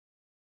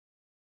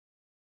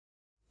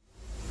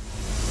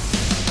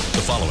The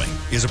following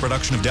is a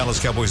production of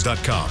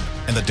DallasCowboys.com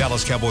and the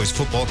Dallas Cowboys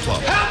Football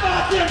Club. How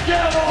about them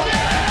Cowboys?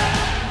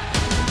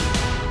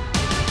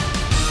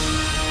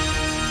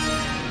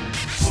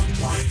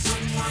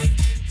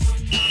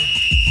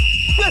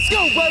 Let's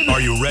go, baby! Are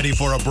you ready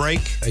for a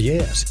break?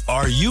 Yes.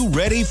 Are you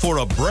ready for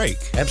a break?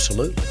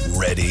 Absolutely.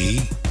 Ready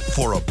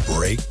for a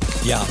break?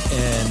 Yeah,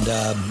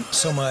 and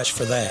so much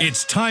for that.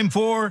 It's time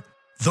for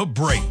The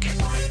Break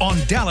on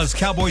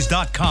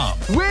DallasCowboys.com.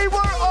 We were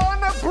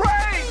on a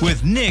break!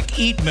 With Nick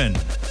Eatman,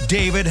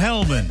 David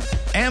Hellman,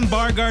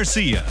 Ambar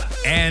Garcia,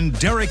 and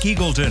Derek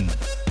Eagleton.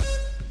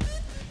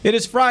 It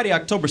is Friday,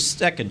 October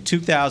 2nd,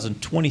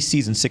 2020,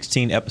 Season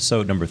 16,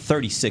 Episode number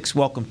 36.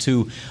 Welcome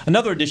to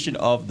another edition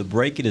of The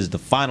Break. It is the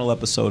final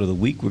episode of the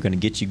week. We're going to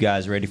get you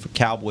guys ready for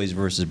Cowboys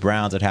versus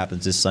Browns. It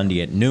happens this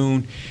Sunday at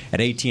noon at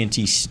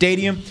AT&T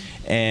Stadium.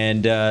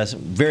 And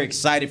very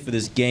excited for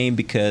this game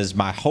because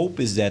my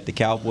hope is that the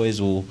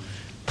Cowboys will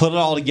put it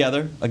all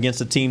together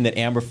against a team that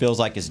Amber feels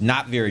like is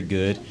not very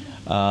good.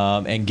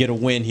 And get a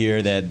win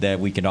here that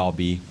we can all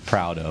be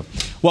proud of.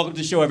 Welcome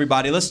to the show,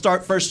 everybody. Let's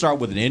first start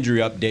with an injury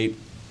update.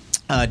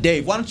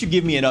 Dave, why don't you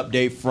give me an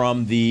update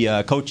from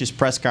the coaches'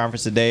 press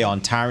conference today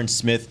on Tyron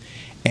Smith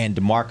and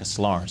DeMarcus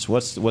Lawrence?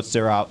 What's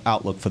their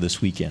outlook for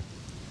this weekend?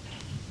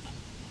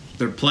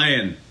 They're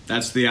playing.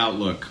 That's the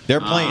outlook.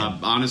 They're playing.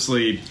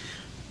 Honestly,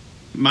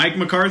 Mike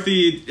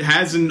McCarthy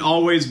hasn't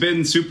always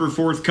been super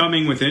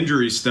forthcoming with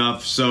injury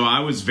stuff, so I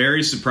was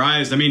very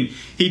surprised. I mean,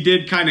 he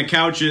did kind of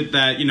couch it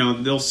that,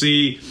 they'll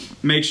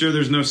make sure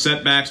there's no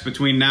setbacks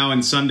between now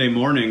and Sunday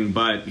morning,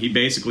 but he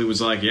basically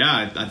was like,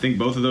 yeah, I think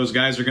both of those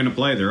guys are going to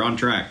play. They're on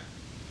track.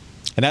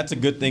 And that's a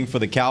good thing for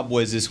the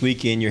Cowboys this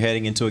weekend. You're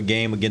heading into a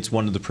game against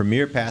one of the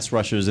premier pass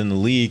rushers in the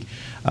league.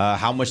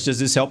 How much does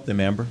this help them,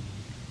 Amber?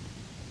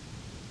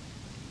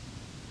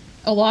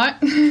 A lot.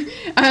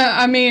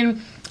 I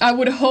mean, I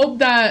would hope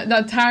that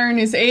Tyron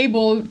is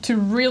able to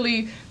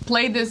really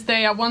play this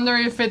day. I wonder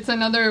if it's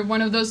another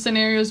one of those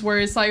scenarios where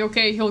it's like,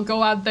 okay, he'll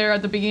go out there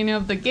at the beginning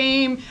of the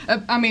game,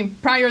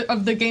 prior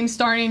of the game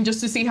starting, just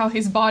to see how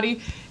his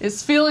body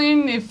is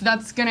feeling, if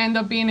that's going to end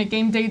up being a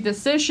game day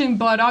decision.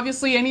 But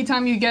obviously,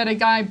 anytime you get a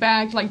guy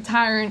back like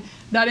Tyron,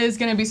 that is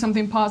going to be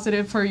something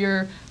positive for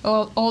your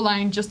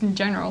O-line just in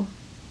general.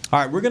 All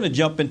right, we're going to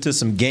jump into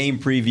some game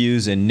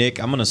previews. And, Nick,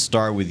 I'm going to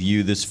start with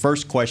you. This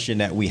first question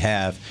that we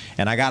have,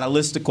 and I got a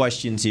list of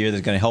questions here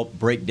that's going to help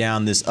break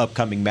down this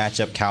upcoming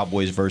matchup,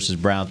 Cowboys versus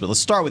Browns. But let's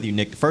start with you,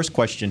 Nick. The first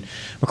question,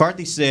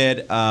 McCarthy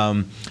said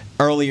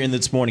earlier in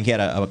this morning he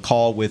had a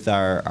call with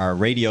our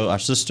radio, our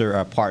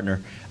sister partner,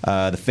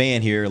 The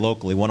Fan here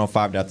locally,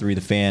 105.3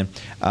 The Fan.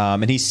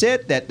 And he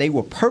said that they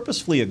were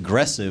purposefully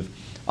aggressive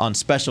on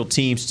special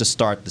teams to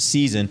start the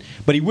season,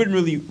 but he wouldn't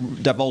really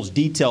divulge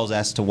details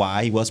as to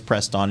why. He was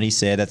pressed on it. He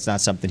said that's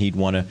not something he'd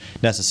want to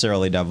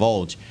necessarily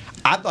divulge.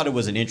 I thought it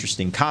was an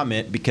interesting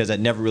comment because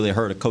I'd never really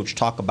heard a coach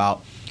talk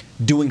about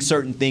doing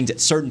certain things at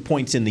certain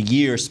points in the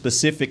year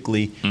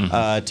specifically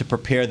to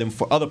prepare them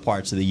for other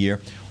parts of the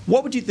year.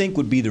 What would you think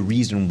would be the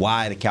reason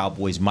why the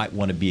Cowboys might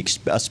want to be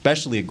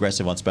especially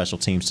aggressive on special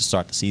teams to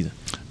start the season?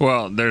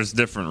 Well, there's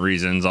different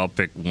reasons. I'll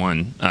pick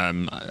one.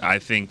 I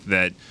think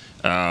that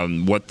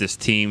what this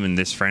team and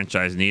this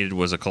franchise needed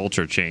was a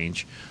culture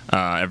change.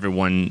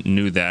 Everyone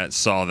knew that,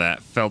 saw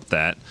that, felt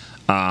that.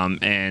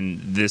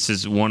 And this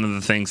is one of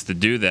the things to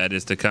do that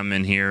is to come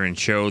in here and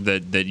show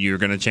that you're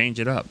going to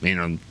change it up.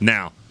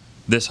 Now,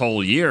 this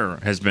whole year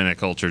has been a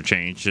culture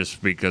change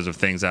just because of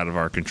things out of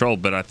our control.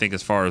 But I think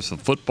as far as the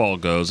football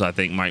goes, I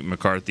think Mike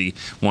McCarthy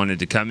wanted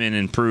to come in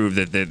and prove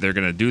that they're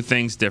going to do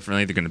things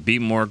differently. They're going to be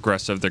more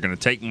aggressive. They're going to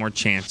take more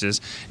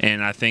chances.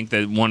 And I think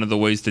that one of the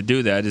ways to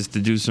do that is to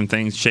do some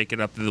things, shake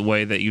it up the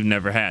way that you've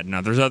never had.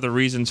 Now, there's other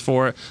reasons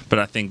for it, but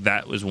I think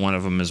that was one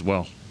of them as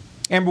well.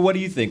 Amber, what do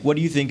you think? What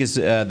do you think is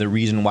the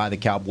reason why the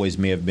Cowboys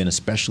may have been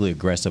especially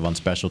aggressive on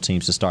special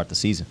teams to start the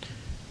season?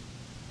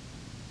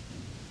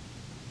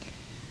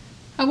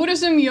 I would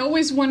assume you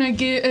always want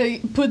to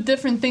put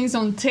different things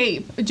on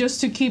tape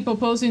just to keep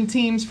opposing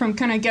teams from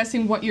kind of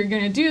guessing what you're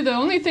going to do. The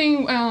only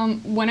thing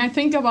when I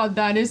think about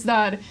that is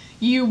that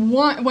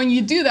when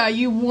you do that,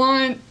 you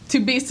want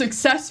to be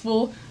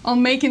successful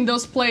on making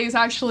those plays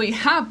actually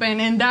happen,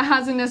 and that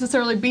hasn't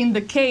necessarily been the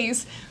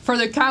case for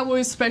the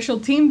Cowboys special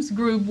teams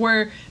group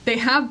where they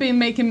have been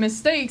making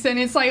mistakes. And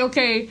it's like,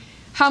 okay,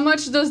 how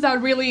much does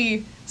that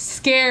really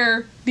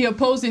scare the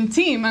opposing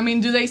team? I mean,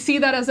 do they see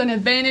that as an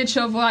advantage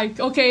of like,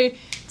 okay,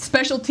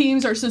 special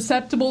teams are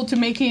susceptible to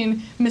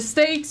making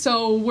mistakes,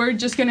 so we're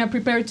just going to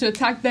prepare to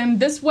attack them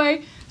this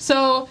way?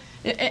 So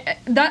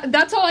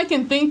that's all I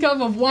can think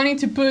of wanting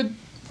to put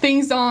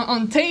things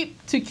on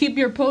tape to keep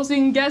your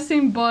opposing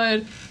guessing,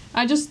 but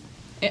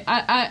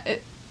I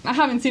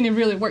haven't seen it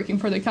really working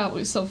for the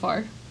Cowboys so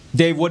far.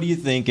 Dave, what do you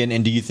think,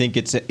 and do you think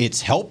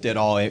it's helped at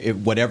all,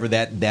 whatever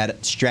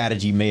that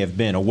strategy may have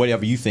been, or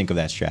whatever you think of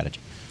that strategy?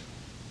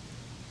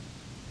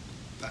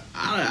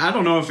 I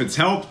don't know if it's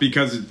helped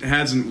because it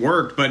hasn't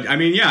worked, but I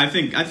mean, yeah, I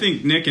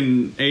think Nick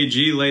and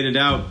AG laid it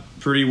out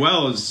pretty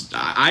well.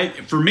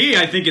 For me,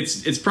 I think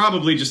it's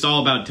probably just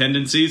all about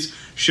tendencies,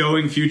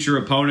 showing future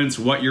opponents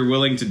what you're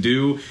willing to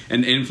do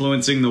and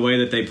influencing the way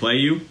that they play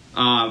you.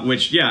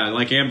 Which, yeah,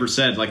 like Amber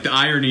said, like the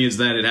irony is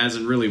that it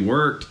hasn't really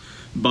worked.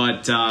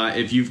 But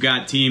if you've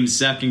got teams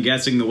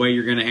second-guessing the way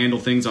you're going to handle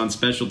things on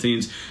special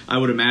teams, I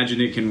would imagine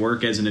it can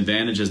work as an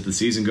advantage as the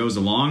season goes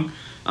along.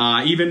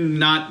 Even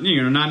not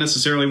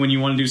necessarily when you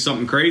want to do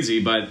something crazy,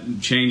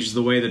 but change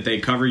the way that they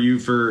cover you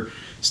for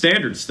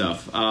standard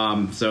stuff.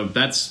 So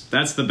that's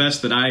the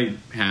best that I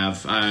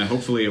have.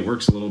 Hopefully it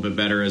works a little bit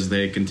better as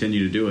they continue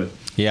to do it.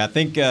 Yeah, I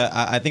think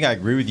I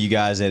agree with you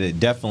guys that it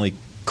definitely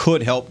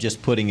could help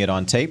just putting it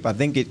on tape. I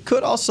think it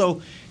could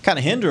also kind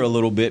of hinder a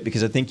little bit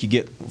because I think you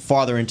get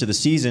farther into the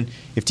season,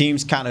 if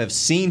teams kind of have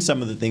seen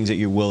some of the things that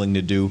you're willing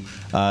to do,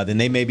 then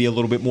they may be a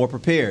little bit more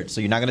prepared. So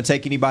you're not going to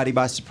take anybody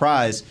by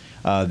surprise.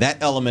 That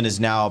element is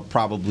now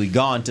probably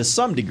gone to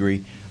some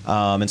degree.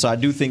 And so I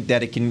do think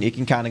that it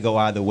can kind of go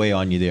either way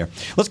on you there.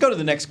 Let's go to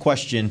the next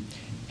question.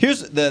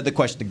 Here's the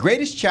question: the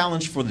greatest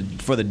challenge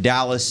for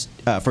Dallas,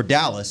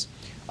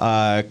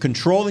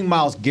 controlling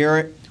Myles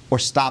Garrett or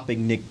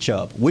stopping Nick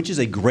Chubb? Which is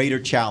a greater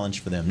challenge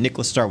for them? Nick,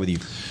 let's start with you.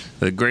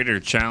 The greater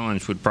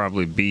challenge would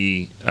probably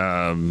be,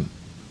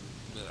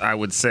 I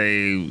would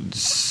say,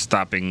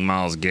 stopping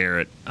Myles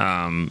Garrett.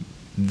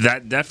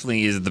 That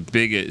definitely is the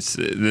biggest.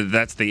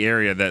 That's the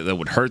area that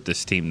would hurt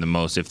this team the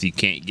most if you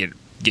can't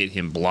get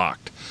him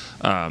blocked.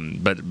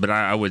 But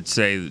I would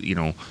say,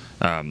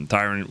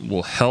 Tyron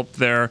will help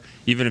there,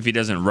 even if he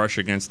doesn't rush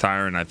against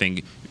Tyron. I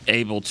think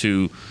able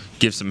to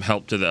give some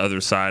help to the other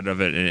side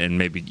of it and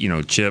maybe,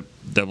 chip,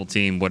 double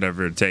team,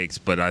 whatever it takes.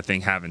 But I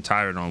think having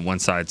Tyron on one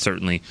side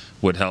certainly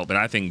would help. And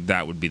I think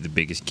that would be the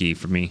biggest key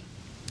for me.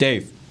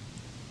 Dave.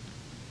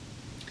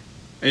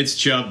 It's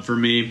Chubb for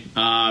me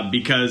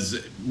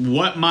because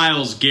what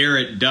Myles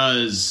Garrett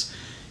does,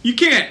 you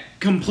can't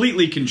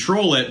completely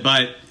control it,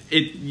 but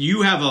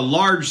you have a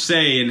large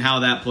say in how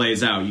that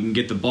plays out. You can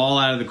get the ball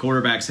out of the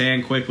quarterback's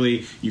hand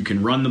quickly. You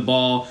can run the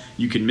ball.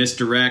 You can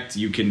misdirect.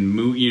 You can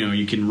move.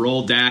 You can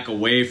roll Dak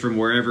away from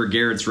wherever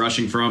Garrett's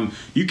rushing from.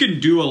 You can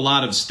do a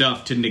lot of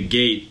stuff to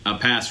negate a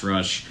pass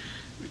rush.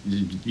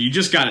 You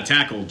just got to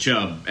tackle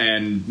Chubb,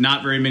 and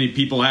not very many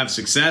people have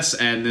success.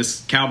 And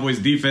this Cowboys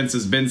defense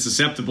has been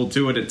susceptible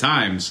to it at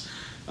times.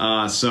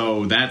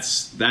 So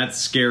that's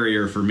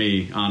scarier for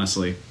me,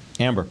 honestly.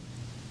 Amber.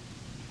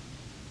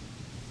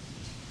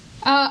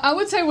 I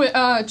would say with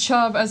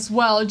Chubb as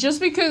well, just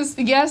because,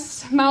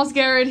 yes, Myles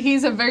Garrett,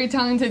 he's a very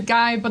talented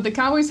guy, but the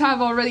Cowboys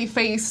have already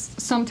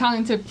faced some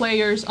talented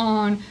players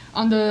on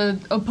the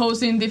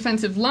opposing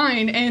defensive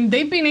line, and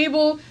they've been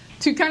able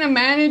to kind of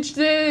manage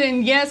it,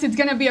 and yes, it's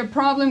going to be a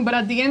problem, but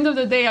at the end of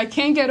the day, I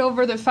can't get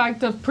over the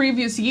fact of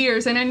previous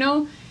years, and I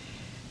know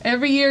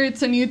every year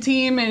it's a new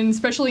team, and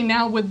especially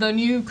now with the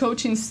new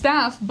coaching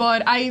staff,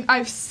 but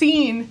I've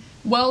seen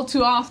well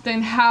too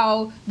often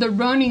how the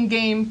running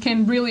game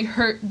can really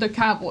hurt the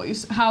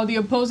Cowboys, how the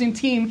opposing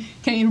team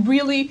can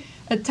really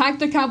attack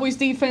the Cowboys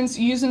defense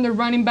using the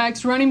running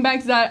backs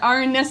that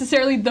aren't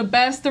necessarily the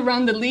best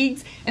around the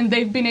leagues, and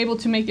they've been able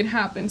to make it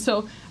happen.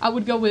 So I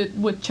would go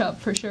with Chubb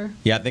for sure.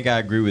 Yeah, I think I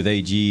agree with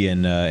AG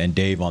and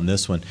Dave on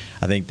this one.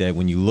 I think that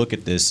when you look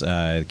at this,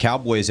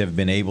 Cowboys have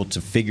been able to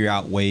figure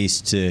out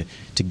ways to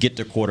get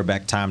their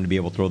quarterback time to be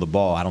able to throw the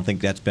ball. I don't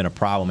think that's been a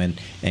problem,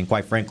 and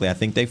quite frankly, I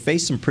think they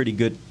faced some pretty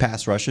good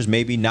pass rushers.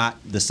 Maybe not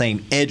the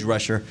same edge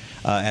rusher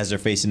as they're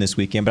facing this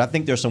weekend, but I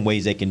think there's some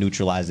ways they can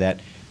neutralize that.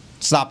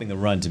 Stopping the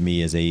run to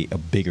me is a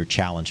bigger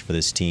challenge for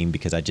this team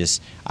because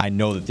I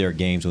know that there are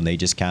games when they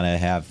just kind of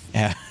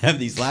have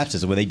these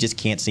lapses where they just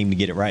can't seem to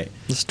get it right.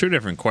 It's two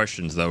different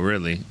questions, though,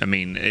 really. I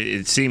mean,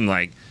 it seemed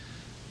like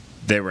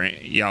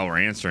y'all were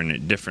answering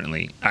it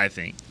differently. I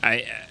think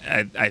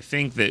I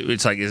think that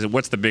it's like,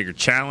 what's the bigger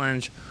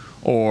challenge,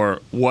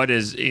 or what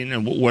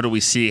do we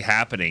see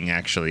happening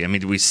actually? I mean,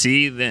 do we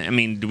see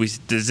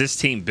does this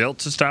team built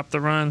to stop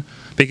the run?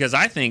 Because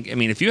I think,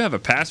 if you have a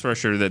pass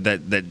rusher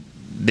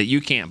that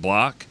you can't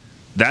block,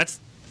 that's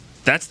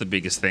the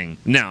biggest thing.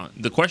 Now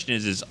the question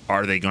is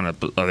are they gonna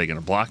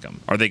block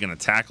him? Are they gonna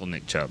tackle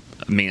Nick Chubb?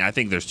 I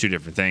think there's two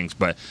different things,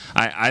 but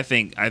I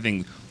think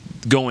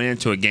going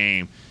into a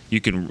game, you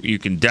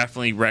can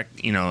definitely wreck.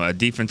 A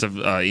defensive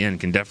end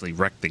can definitely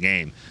wreck the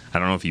game. I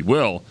don't know if he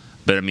will,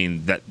 but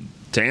that.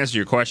 To answer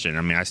your question,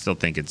 I still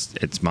think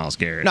it's Myles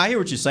Garrett. No, I hear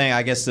what you're saying.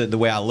 I guess the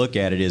way I look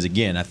at it is,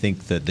 again, I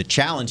think the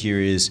challenge here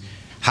is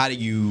how do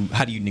you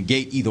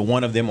negate either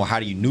one of them, or how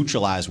do you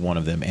neutralize one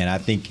of them? And I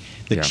think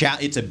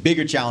it's a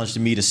bigger challenge to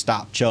me to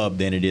stop Chubb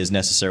than it is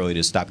necessarily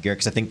to stop Garrett,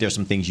 because I think there's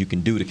some things you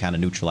can do to kind of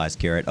neutralize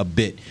Garrett a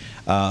bit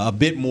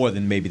more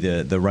than maybe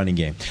the running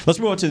game. Let's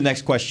move on to the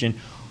next question.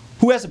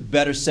 Who has a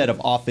better set of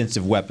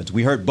offensive weapons?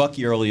 We heard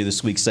Bucky earlier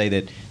this week say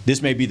that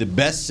this may be the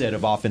best set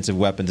of offensive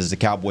weapons as the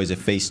Cowboys have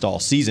faced all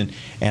season,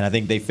 and I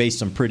think they faced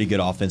some pretty good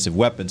offensive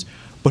weapons.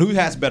 But who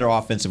has better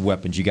offensive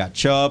weapons? You got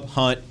Chubb,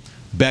 Hunt,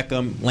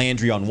 Beckham,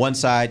 Landry on one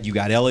side. You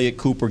got Elliott,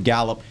 Cooper,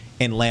 Gallup,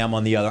 and Lamb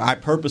on the other. I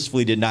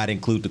purposefully did not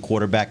include the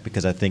quarterback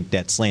because I think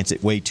that slants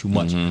it way too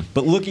much.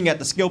 But looking at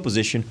the skill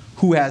position,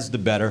 who has the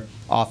better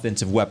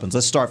offensive weapons?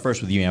 Let's start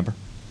first with you, Amber.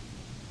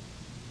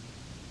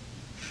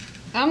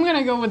 I'm going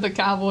to go with the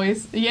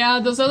Cowboys.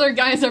 Yeah, those other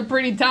guys are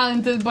pretty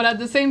talented, but at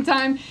the same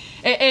time,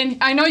 and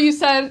I know you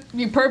said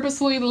you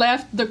purposely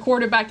left the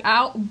quarterback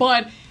out,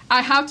 but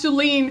I have to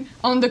lean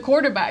on the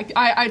quarterback.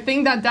 I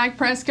think that Dak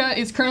Prescott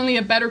is currently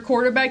a better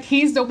quarterback.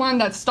 He's the one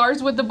that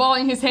starts with the ball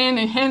in his hand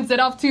and hands it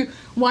off to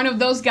one of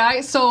those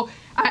guys. So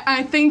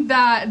I think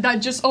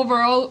that just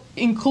overall,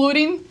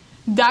 including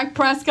Dak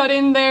Prescott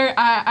in there,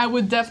 I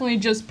would definitely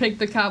just pick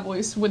the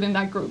Cowboys within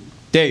that group.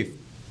 Dave.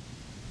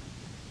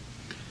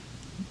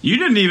 You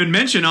didn't even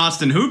mention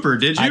Austin Hooper,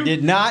 did you? I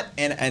did not,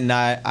 and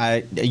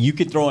I you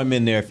could throw him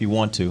in there if you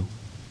want to.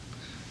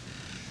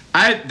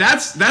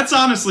 That's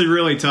honestly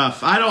really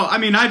tough. I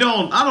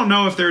don't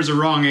know if there's a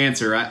wrong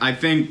answer. I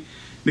think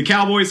the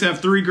Cowboys have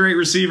 3 great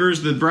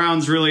receivers. The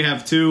Browns really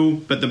have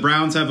 2, but the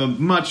Browns have a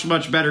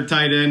much better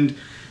tight end.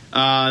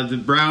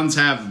 The Browns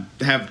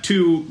have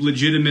 2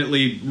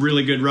 legitimately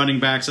really good running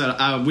backs.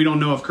 We don't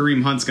know if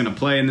Kareem Hunt's going to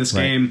play in this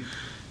game,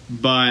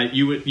 but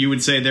you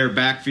would say their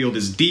backfield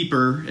is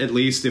deeper, at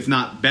least, if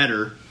not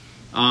better.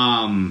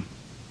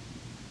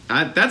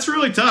 That's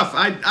really tough.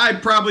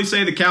 I'd probably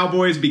say the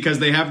Cowboys because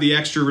they have the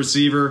extra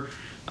receiver,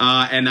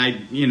 and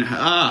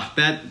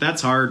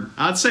that's hard.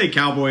 I'd say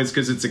Cowboys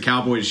because it's a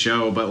Cowboys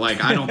show, but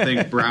I don't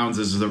think Browns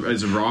is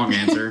a wrong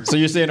answer. So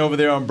you're saying over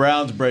there on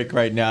Browns break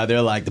right now,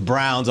 they're like the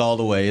Browns all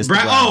the way.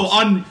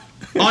 On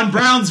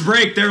Browns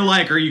break, they're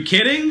like, are you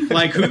kidding?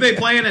 Who they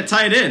playing at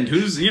tight end?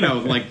 Who's get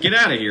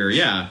out of here?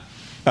 Yeah.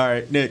 All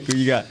right, Nick, who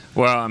you got?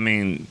 Well, I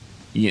mean,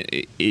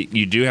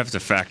 you do have to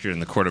factor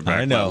in the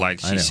quarterback, like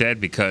she said,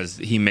 because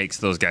he makes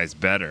those guys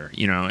better,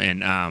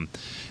 And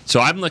so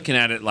I'm looking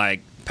at it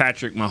like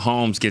Patrick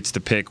Mahomes gets to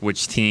pick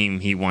which team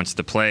he wants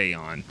to play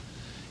on.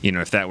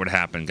 If that would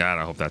happen, God,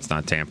 I hope that's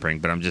not tampering.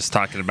 But I'm just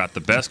talking about the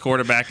best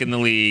quarterback in the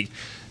league,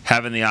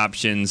 having the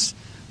options.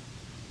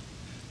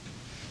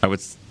 I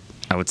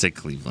would say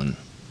Cleveland.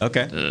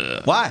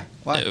 Okay. Why?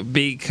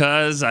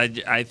 Because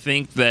I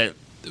think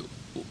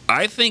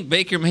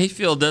Baker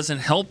Mayfield doesn't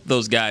help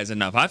those guys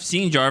enough. I've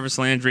seen Jarvis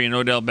Landry and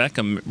Odell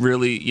Beckham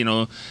really,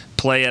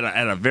 play at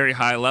a very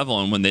high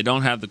level, and when they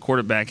don't have the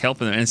quarterback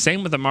helping them, and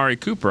same with Amari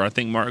Cooper. I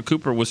think Amari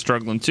Cooper was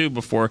struggling too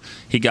before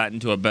he got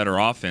into a better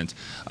offense.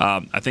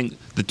 I think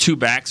the 2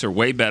 backs are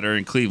way better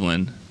in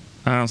Cleveland.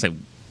 I don't say,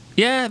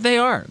 yeah, they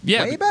are.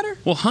 Yeah, way better.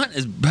 Well, Hunt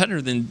is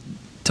better than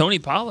Tony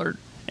Pollard.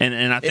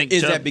 And I think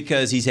is that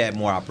because he's had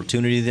more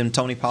opportunity than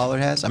Tony Pollard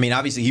has? I mean,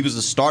 obviously he was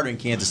a starter in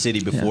Kansas City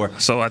before. Yeah.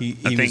 So I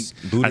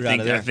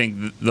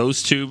think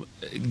those 2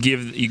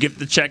 give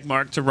the check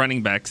mark to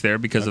running backs there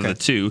because of the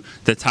 2.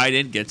 The tight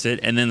end gets it,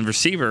 and then the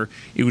receiver,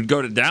 it would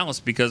go to Dallas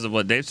because of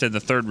what Dave said, the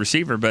 3rd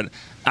receiver. But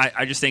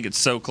I just think it's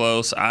so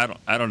close. I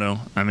don't know.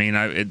 I mean,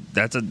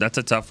 that's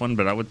a tough one,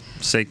 but I would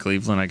say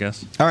Cleveland, I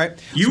guess. All right.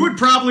 You would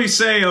probably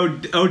say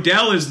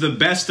Odell is the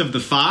best of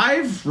the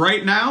 5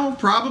 right now.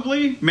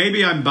 Probably.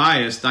 Maybe I'm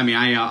biased. I mean,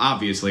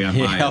 obviously I'm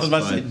biased. I was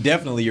about to say,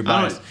 definitely you're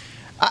biased.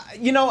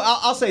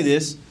 I'll say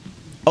this.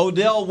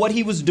 Odell, what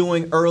he was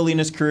doing early in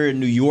his career in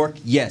New York,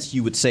 yes,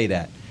 you would say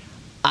that.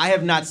 I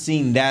have not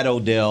seen that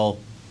Odell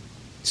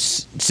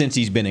since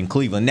he's been in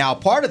Cleveland. Now,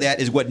 part of that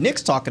is what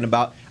Nick's talking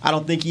about. I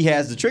don't think he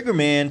has the trigger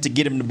man to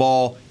get him the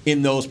ball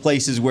in those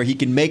places where he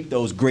can make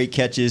those great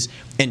catches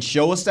and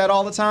show us that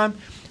all the time.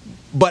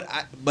 But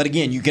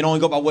again, you can only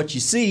go by what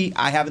you see.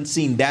 I haven't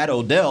seen that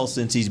Odell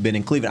since he's been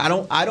in Cleveland.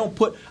 I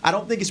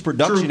don't think his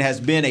production has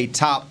been a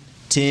top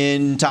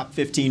 10, top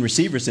 15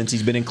 receiver since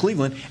he's been in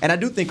Cleveland, and I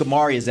do think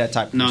Amari is that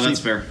type of receiver. No, that's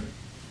fair.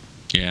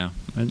 Yeah.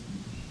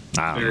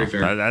 Very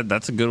fair.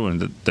 That's a good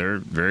one. They're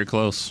very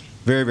close.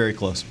 Very, very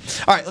close.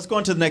 All right, let's go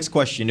on to the next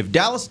question. If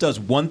Dallas does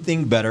one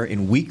thing better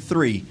in week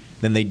 3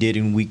 than they did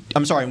in week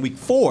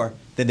 4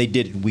 than they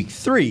did in week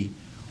 3,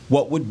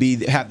 what would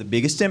have the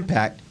biggest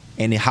impact,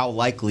 and how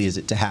likely is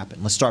it to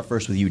happen? Let's start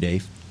first with you,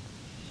 Dave.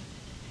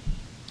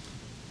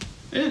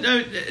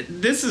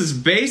 This is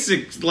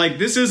basic.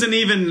 This isn't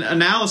even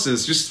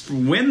analysis. Just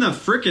win the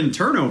frickin'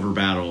 turnover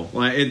battle.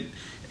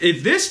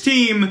 If this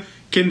team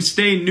can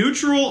stay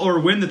neutral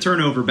or win the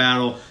turnover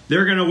battle,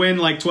 they're going to win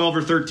 12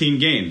 or 13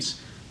 games.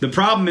 The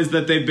problem is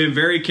that they've been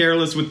very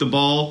careless with the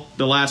ball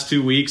the last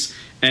 2 weeks,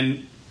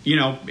 and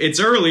it's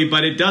early,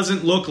 but it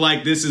doesn't look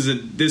like this is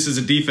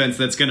a defense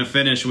that's going to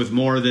finish with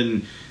more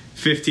than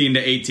 15 to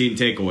 18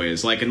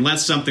 takeaways.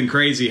 Unless something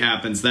crazy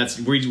happens,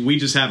 we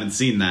just haven't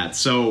seen that.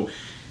 So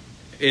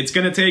it's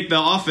going to take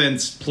the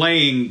offense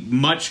playing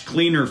much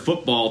cleaner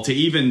football to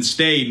even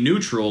stay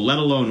neutral, let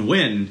alone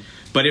win.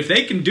 But if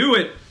they can do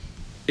it,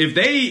 if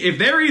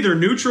they're either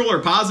neutral or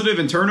positive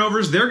in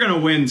turnovers, they're going to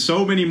win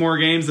so many more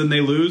games than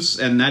they lose,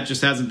 and that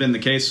just hasn't been the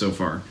case so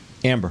far.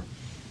 Amber.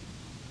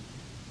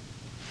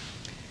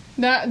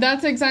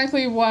 That's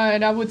exactly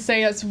what I would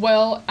say as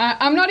well.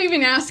 I'm not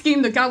even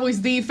asking the Cowboys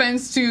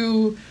defense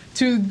to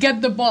to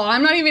get the ball.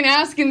 I'm not even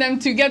asking them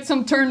to get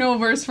some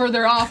turnovers for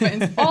their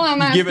offense. All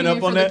I'm asking is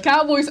for the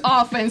Cowboys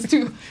offense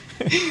to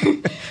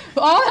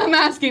all I'm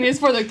asking is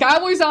for the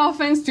Cowboys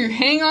offense to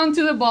hang on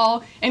to the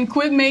ball and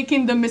quit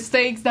making the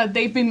mistakes that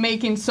they've been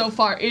making so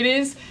far.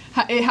 It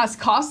has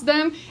cost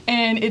them,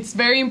 and it's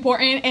very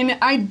important. And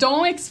I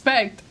don't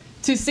expect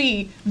to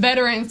see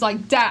veterans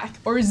like Dak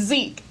or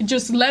Zeke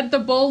just let the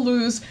ball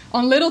loose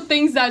on little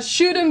things that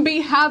shouldn't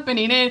be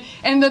happening.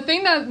 And the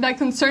thing that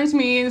concerns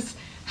me is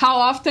how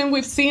often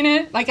we've seen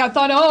it. Like, I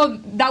thought, oh,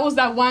 that was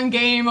that one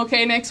game.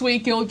 Okay, next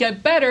week it'll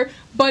get better.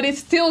 But it's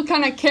still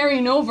kind of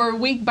carrying over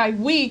week by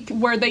week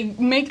where they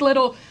make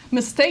little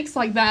mistakes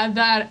like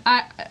that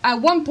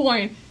at one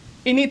point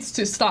it needs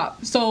to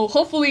stop. So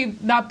hopefully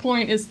that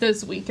point is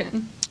this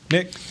weekend.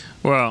 Nick?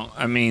 Well,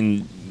 I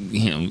mean,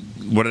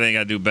 what do they got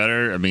to do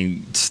better? I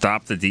mean,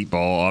 stop the deep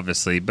ball,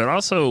 obviously. But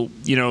also,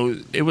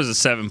 it was a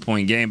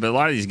 7-point game. But a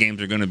lot of these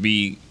games are going to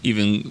be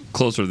even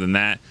closer than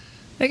that.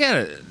 They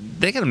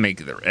gotta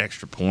make their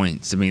extra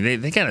points. I mean,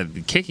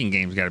 the kicking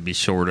game's got to be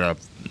shored up.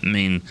 I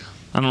mean,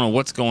 I don't know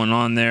what's going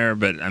on there,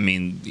 but I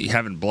mean,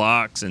 having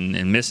blocks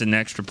and missing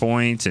extra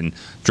points and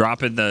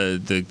dropping the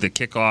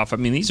kickoff. I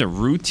mean, these are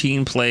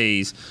routine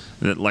plays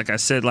that, like I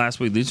said last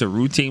week, these are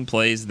routine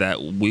plays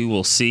that we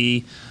will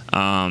see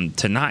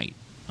tonight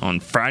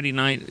on Friday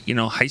night.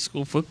 High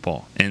school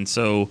football, and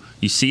so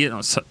you see it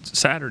on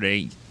Saturday.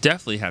 You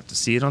definitely have to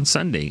see it on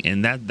Sunday,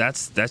 and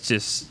that's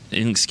just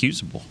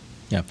inexcusable.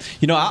 Yeah.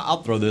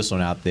 I'll throw this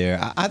one out there.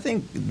 I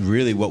think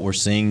really what we're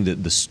seeing,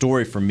 the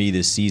story for me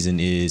this season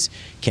is,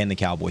 can the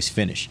Cowboys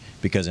finish?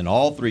 Because in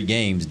all 3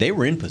 games, they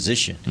were in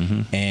position.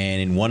 Mm-hmm.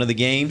 And in one of the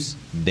games,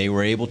 they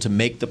were able to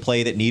make the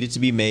play that needed to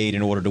be made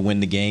in order to win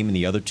the game. And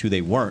the other 2,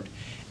 they weren't.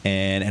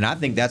 And I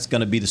think that's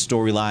going to be the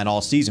storyline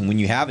all season. When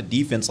you have a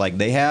defense like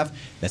they have,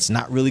 that's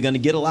not really going to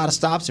get a lot of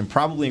stops. And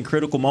probably in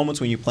critical moments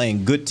when you're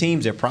playing good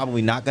teams, they're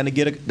probably not going to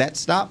get that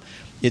stop.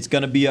 It's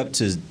going to be up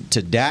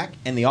to Dak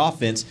and the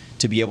offense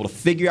to be able to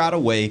figure out a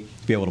way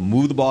to be able to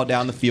move the ball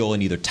down the field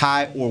and either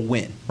tie or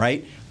win,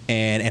 right?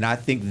 And I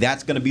think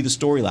that's going to be the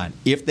storyline.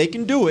 If they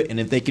can do it and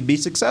if they can be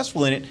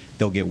successful in it,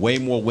 they'll get way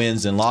more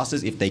wins than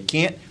losses. If they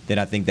can't, then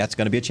I think that's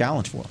going to be a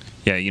challenge for them.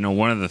 Yeah,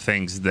 one of the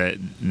things that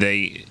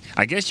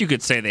I guess you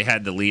could say they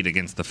had the lead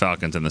against the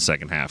Falcons in the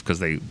second half because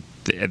they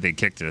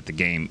kicked it at the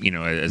game,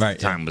 as the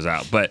time was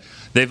out. But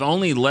they've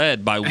only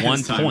led by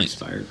 1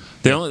 point.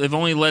 They've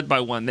only led by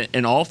 1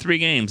 in all 3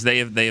 games. They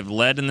have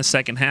led in the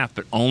second half,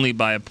 but only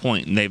by a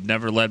point, and they've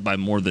never led by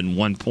more than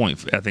 1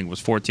 point. I think it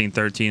was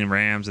 14-13 in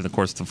Rams, and of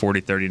course the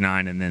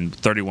 40-39, and then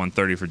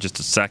 31-30 for just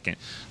a second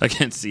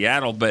against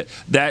Seattle. But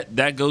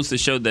that goes to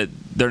show that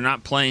they're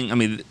not playing. I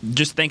mean,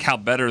 just think how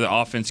better the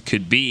offense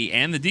could be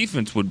and the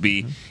defense would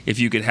be if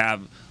you could have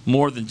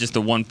more than just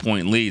a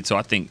 1-point lead. So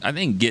I think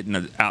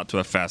getting out to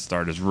a fast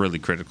start is really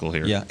critical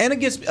here. Yeah, and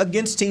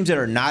against teams that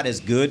are not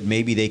as good,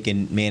 maybe they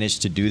can manage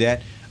to do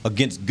that.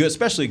 Against good,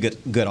 especially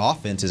good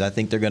offenses, I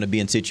think they're going to be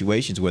in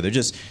situations where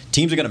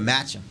teams are going to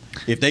match them.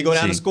 If they go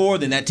down to score,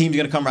 then that team's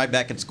going to come right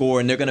back and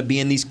score, and they're going to be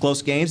in these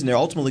close games, and they're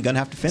ultimately going to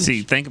have to finish.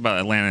 See, think about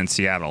Atlanta and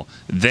Seattle.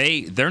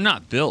 They're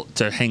not built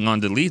to hang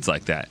on to leads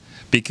like that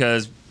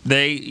because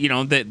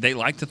they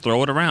like to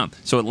throw it around.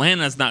 So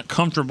Atlanta's not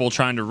comfortable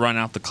trying to run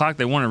out the clock.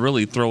 They want to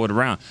really throw it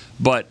around.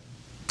 But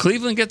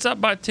Cleveland gets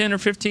up by 10 or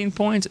 15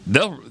 points,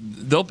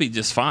 they'll be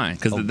just fine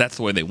because that's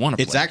the way they want to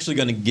play. It's actually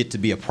going to get to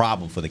be a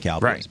problem for the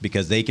Cowboys, right,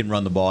 because they can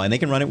run the ball and they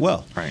can run it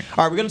well. Right.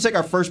 All right, we're going to take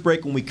our first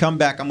break. When we come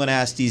back, I'm going to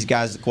ask these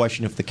guys the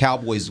question: if the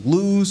Cowboys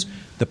lose,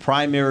 the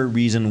primary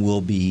reason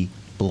will be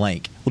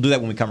blank. We'll do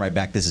that when we come right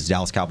back. This is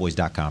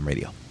DallasCowboys.com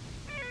radio.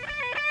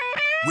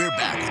 We're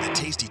back with a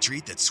tasty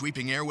treat that's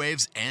sweeping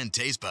airwaves and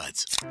taste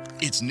buds.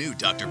 It's new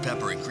Dr.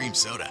 Pepper and Cream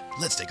Soda.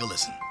 Let's take a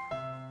listen.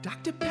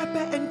 Dr.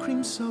 Pepper and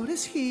Cream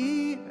Soda's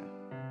here.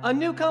 A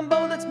new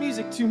combo that's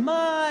music to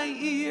my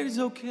ears,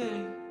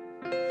 okay?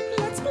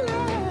 Let's play.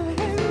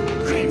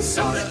 Cream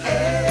Soda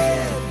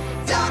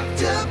and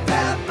Dr.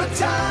 Pepper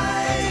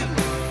time.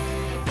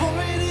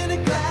 Pour it in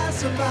a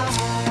glass of ice.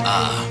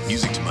 Ah,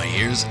 music to my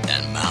ears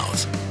and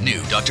mouth.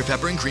 New Dr.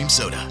 Pepper and Cream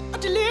Soda. A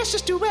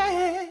delicious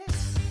duet.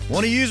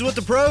 Want to use what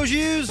the pros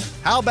use?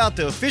 How about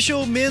the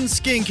official men's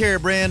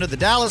skincare brand of the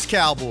Dallas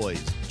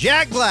Cowboys,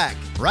 Jack Black?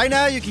 Right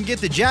now, you can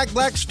get the Jack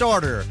Black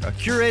Starter, a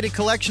curated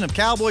collection of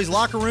Cowboys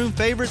locker room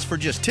favorites for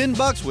just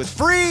 $10 with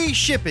free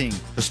shipping.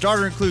 The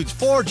starter includes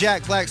 4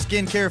 Jack Black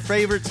skincare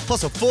favorites,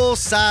 plus a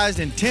full-sized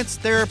intense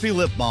therapy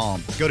lip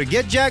balm. Go to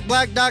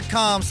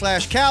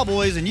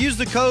getjackblack.com/Cowboys and use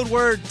the code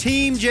word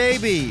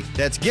TEAMJB.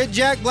 That's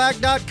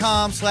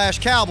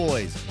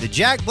getjackblack.com/Cowboys. The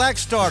Jack Black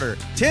Starter,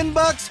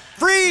 $10,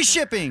 free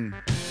shipping.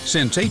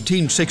 Since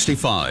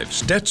 1865,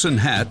 Stetson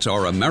hats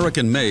are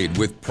American-made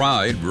with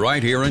pride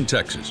right here in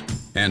Texas.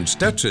 And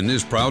Stetson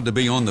is proud to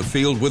be on the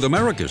field with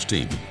America's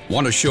team.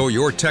 Want to show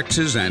your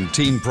Texas and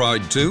team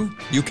pride too?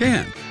 You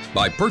can.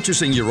 By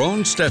purchasing your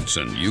own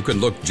Stetson, you can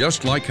look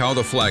just like how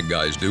the flag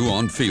guys do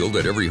on field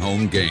at every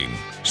home game.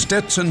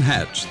 Stetson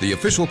hats, the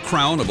official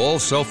crown of all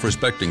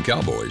self-respecting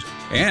Cowboys,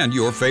 and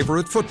your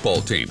favorite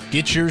football team.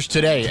 Get yours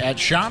today at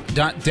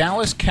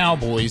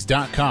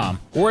shop.dallascowboys.com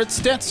or at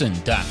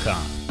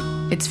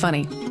stetson.com. It's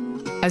funny.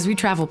 As we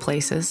travel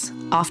places,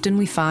 often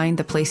we find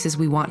the places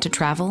we want to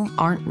travel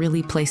aren't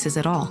really places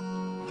at all.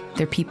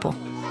 They're people.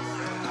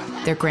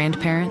 They're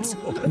grandparents,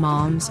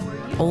 moms,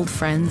 old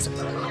friends,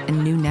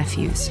 and new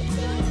nephews.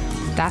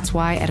 That's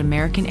why at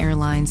American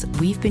Airlines,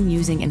 we've been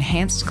using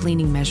enhanced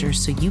cleaning measures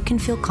so you can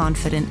feel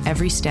confident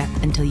every step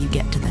until you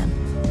get to them.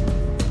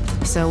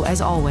 So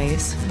as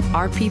always,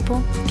 our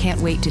people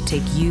can't wait to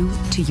take you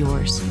to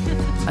yours.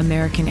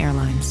 American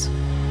Airlines.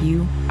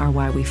 You are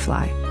why we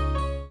fly.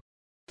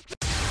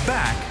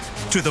 Back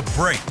to the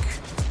break.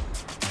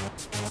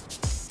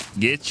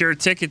 Get your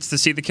tickets to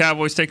see the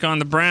Cowboys take on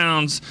the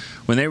Browns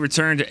when they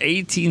return to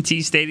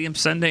AT&T Stadium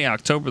Sunday,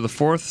 October the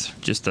 4th.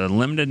 Just a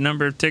limited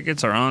number of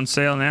tickets are on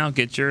sale now.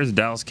 Get yours at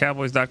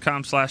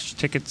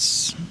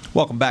DallasCowboys.com/tickets.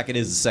 Welcome back. It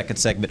is the second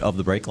segment of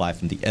the break, live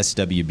from the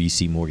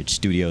SWBC Mortgage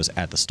Studios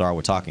at the Star.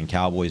 We're talking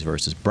Cowboys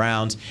versus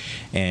Browns.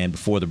 And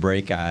before the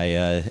break,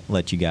 I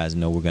let you guys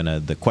know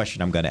the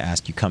question I'm going to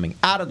ask you coming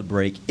out of the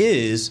break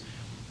is,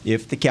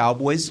 if the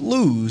Cowboys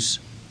lose,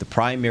 the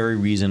primary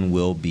reason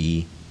will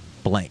be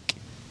blank.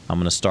 I'm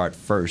going to start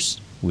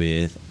first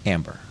with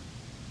Amber.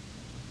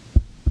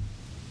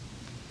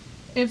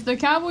 If the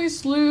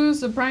Cowboys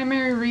lose, the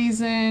primary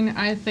reason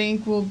I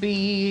think will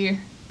be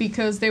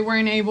because they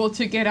weren't able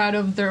to get out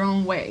of their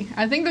own way.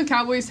 I think the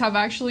Cowboys have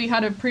actually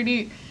had a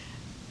pretty...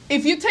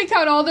 If you take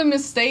out all the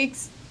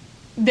mistakes,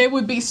 they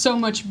would be so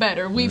much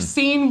better. We've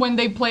seen when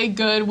they play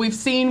good. We've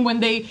seen when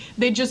they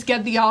just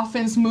get the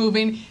offense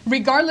moving.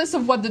 Regardless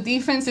of what the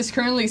defense is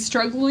currently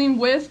struggling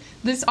with,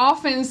 this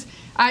offense,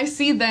 I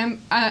see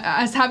them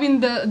as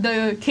having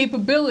the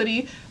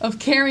capability of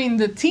carrying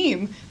the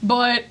team.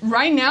 But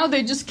right now,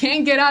 they just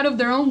can't get out of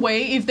their own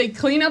way. If they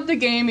clean up the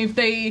game, if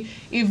they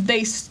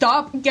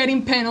stop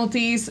getting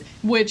penalties,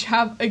 which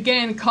have,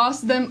 again,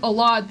 cost them a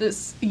lot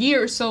this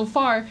year so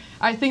far,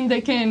 I think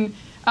they can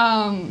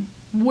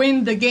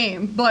win the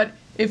game. But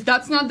if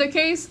that's not the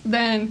case,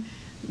 then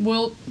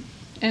we'll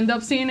end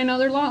up seeing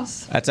another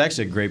loss. That's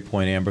actually a great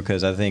point, Amber,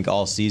 because I think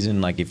all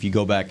season, like if you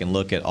go back and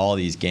look at all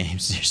these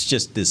games, there's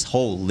just this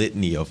whole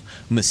litany of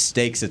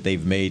mistakes that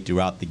they've made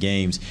throughout the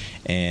games,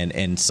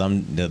 and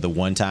some the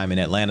one time in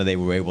Atlanta they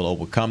were able to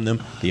overcome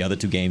them. The other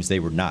two games they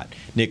were not.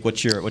 Nick,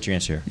 what's your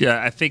answer here?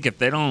 Yeah, I think if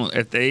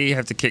they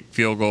have to kick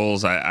field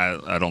goals,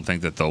 I don't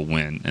think that they'll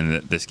win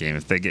in this game.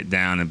 If they get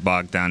down and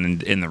bogged down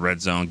in the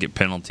red zone, get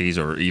penalties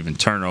or even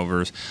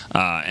turnovers,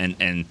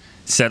 and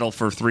settle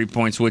for 3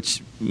 points,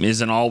 which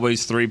isn't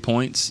always 3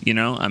 points.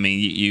 I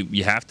mean,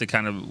 you have to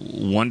kind of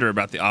wonder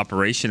about the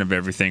operation of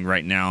everything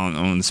right now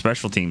on the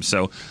special teams.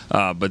 So,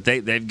 but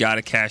they've got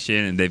to cash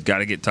in and they've got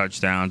to get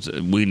touchdowns.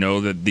 We know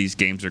that these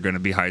games are going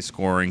to be high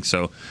scoring.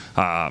 So,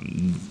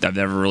 I've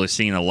never really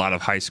seen a lot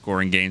of high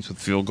scoring games with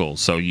field goals.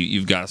 So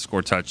you've got to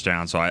score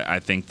touchdowns. So I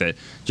think that,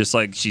 just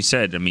like she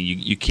said, I mean,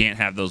 you can't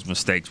have those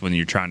mistakes when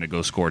you're trying to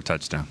go score a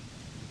touchdown.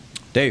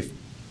 Dave.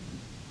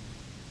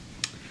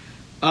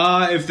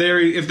 If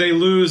they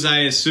lose,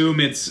 I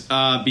assume it's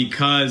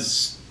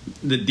because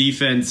the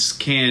defense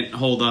can't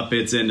hold up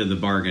its end of the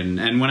bargain.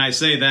 And when I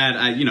say that,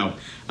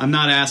 I'm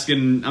not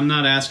asking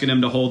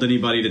them to hold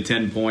anybody to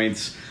 10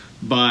 points,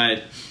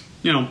 but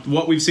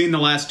what we've seen the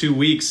last 2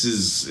 weeks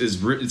is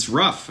it's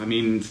rough. I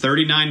mean,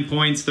 39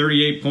 points,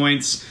 38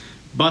 points,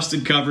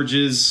 busted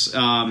coverages.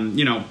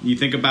 You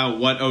think about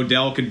what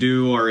Odell could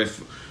do, or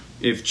if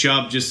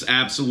Chubb just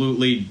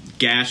absolutely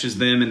gashes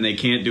them and they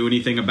can't do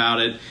anything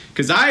about it.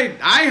 Because I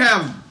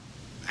have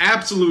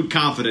absolute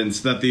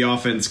confidence that the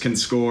offense can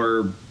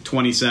score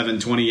 27,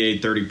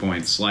 28, 30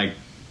 points. Like,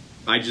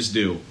 I just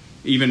do.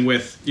 Even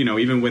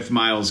with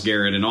Myles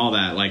Garrett and all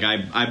that. Like,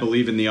 I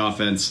believe in the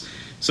offense.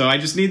 So I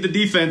just need the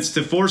defense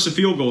to force a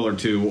field goal or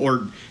two.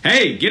 Or,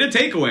 hey, get a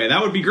takeaway.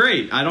 That would be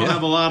great. I don't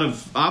have a lot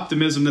of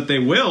optimism that they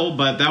will,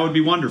 but that would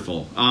be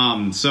wonderful.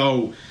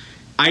 So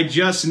I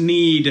just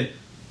need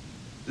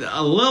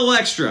a little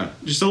extra,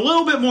 just a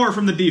little bit more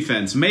from the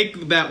defense.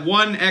 Make that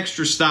one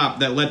extra stop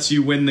that lets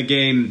you win the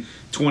game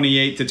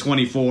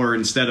 28-24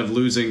 instead of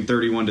losing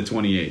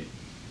 31-28.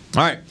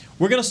 All right,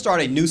 we're going to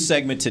start a new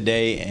segment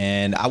today,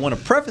 and I want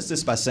to preface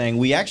this by saying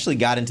we actually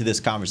got into this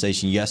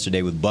conversation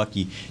yesterday with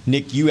Bucky.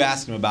 Nick, you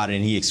asked him about it,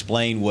 and he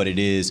explained what it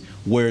is.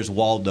 Where's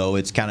Waldo?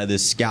 It's kind of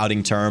this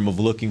scouting term of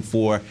looking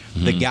for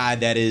the guy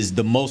that is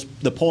the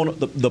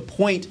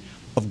point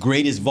of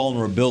greatest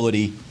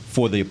vulnerability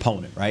for the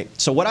opponent, right?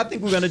 So what I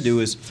think we're going to do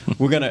is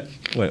we're going to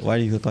 – wait, why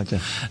do you look like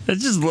that?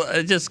 It's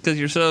just because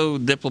you're so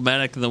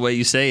diplomatic in the way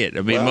you say it.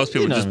 I mean, most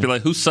people just be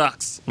like, who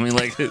sucks? I mean,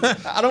 like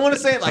 – I don't want to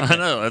say it like that.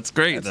 I know. That's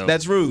great, though.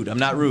 That's rude. I'm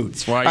not rude.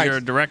 That's why you're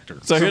a director.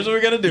 So here's what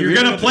we're going to do. You're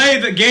going to play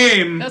the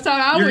game. That's how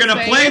I You're would going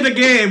to say play it. the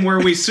game where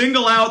we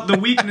single out the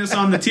weakness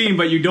on the team,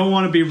 but you don't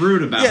want to be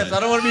rude about it. Yes, I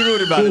don't want to be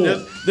rude about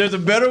it. There's a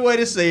better way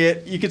to say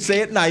it. You can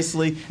say it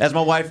nicely. As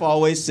my wife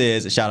always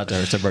says, shout out to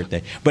her, it's her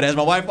birthday. But as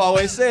my wife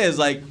always says,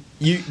 like,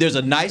 there's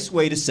a nice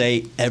way to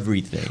say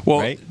everything,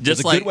 right?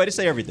 There's a good way to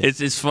say everything.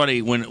 It's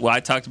funny when I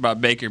talked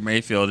about Baker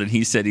Mayfield and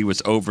he said he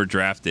was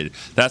overdrafted.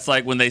 That's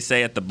like when they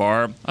say at the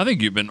bar, I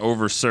think you've been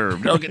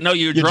overserved. Okay, no,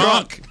 you're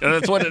drunk.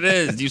 That's what it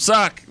is. You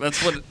suck.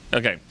 That's what.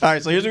 Okay. All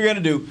right, so here's what we're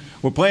going to do.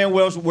 We're playing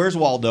Where's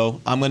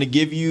Waldo. I'm going to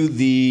give you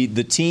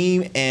the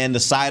team and the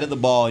side of the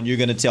ball, and you're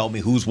going to tell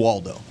me who's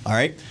Waldo, all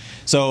right?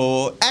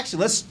 So,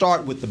 actually, let's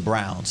start with the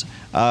Browns.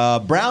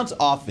 Browns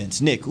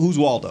offense. Nick, who's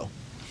Waldo?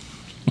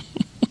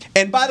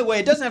 And by the way,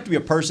 it doesn't have to be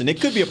a person.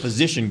 It could be a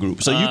position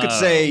group. So you could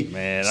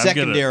say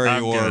secondary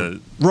or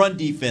run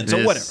defense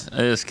or whatever.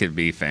 This could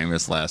be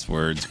famous last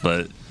words,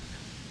 but,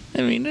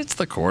 I mean, it's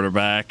the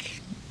quarterback.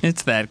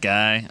 It's that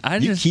guy.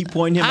 You keep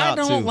pointing him out,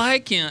 too. I don't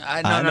like him.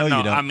 No. You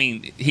don't. I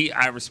mean,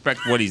 I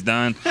respect what he's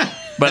done,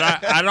 but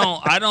I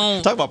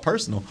don't. Talk about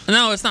personal.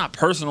 No, it's not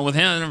personal with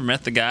him. I never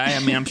met the guy. I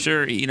mean, I'm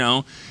sure, if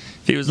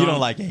he was You don't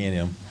like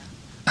A&M.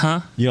 Huh?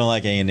 You don't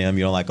like A&M.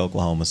 You don't like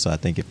Oklahoma, so I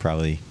think it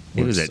probably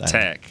He was at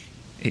Tech.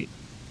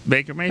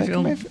 Baker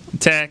Mayfield?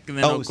 Tech and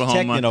then Oklahoma.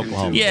 Tech and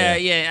Oklahoma.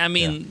 Yeah. I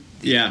mean,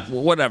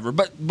 whatever.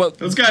 But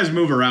those guys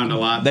move around a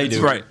lot. They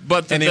do, right?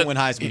 But and then win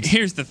Heisman.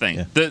 Here's the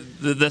thing: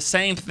 the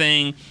same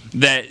thing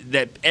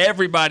that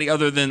everybody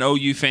other than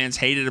OU fans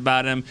hated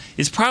about him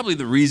is probably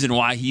the reason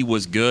why he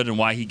was good and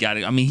why he got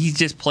it. I mean, he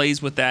just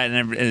plays with that,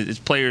 and his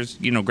players,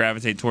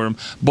 gravitate toward him.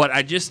 But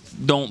I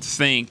just don't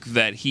think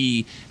that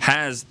he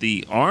has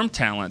the arm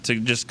talent to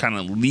just kind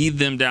of lead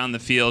them down the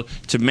field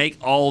to make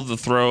all the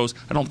throws.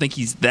 I don't think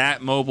he's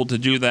that mobile to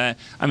do that.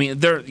 I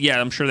mean,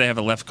 I'm sure they have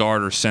a left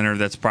guard or center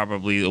that's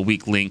probably a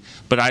weak link,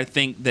 but I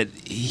think that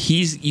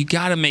you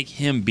got to make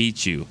him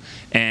beat you,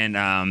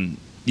 and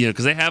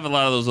because they have a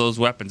lot of those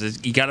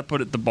weapons. You got to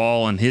put the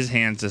ball in his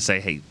hands to say,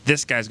 hey,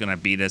 this guy's going to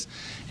beat us,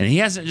 and he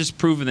hasn't just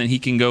proven that he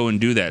can go and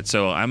do that.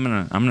 So I'm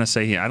gonna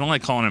say I don't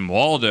like calling him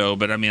Waldo,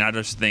 but I mean I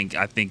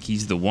think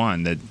he's the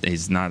one that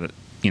is not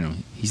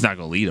he's not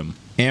going to lead him.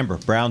 Amber,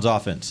 Browns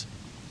offense.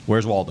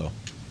 Where's Waldo?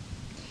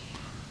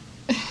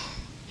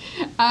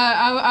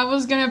 I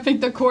was gonna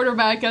pick the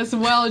quarterback as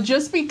well,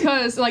 just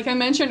because, like I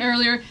mentioned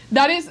earlier,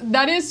 that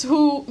is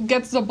who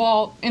gets the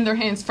ball in their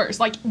hands first.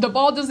 Like, the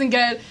ball doesn't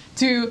get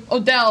to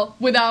Odell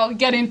without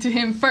getting to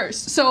him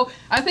first. So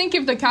I think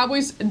if the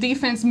Cowboys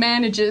defense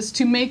manages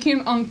to make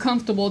him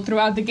uncomfortable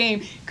throughout the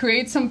game,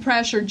 create some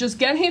pressure, just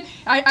get him.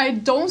 I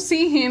don't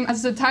see him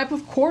as the type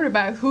of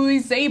quarterback who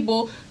is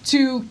able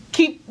to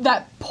keep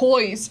that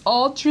poise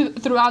all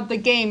throughout the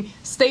game,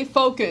 stay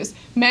focused,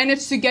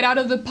 manage to get out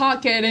of the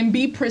pocket and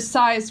be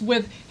precise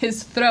with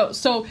his throws.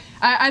 So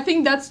I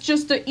think that's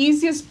just the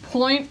easiest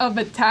point of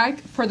attack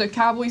for the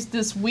Cowboys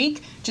this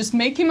week. Just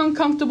make him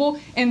uncomfortable,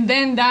 and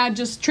then that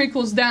just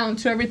trickles down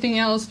to everything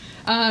else,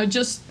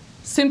 just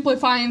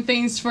simplifying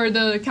things for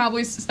the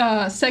Cowboys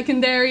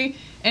secondary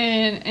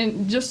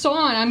and just so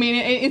on. I mean,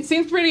 it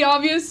seems pretty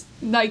obvious,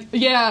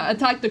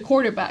 attack the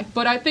quarterback,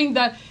 but I think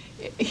that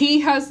he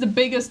has the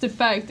biggest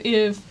effect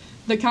if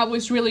the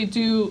Cowboys really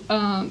do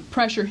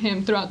pressure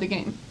him throughout the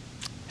game.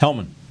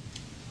 Hellman.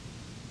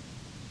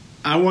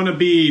 I want to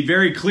be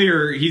very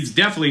clear. He's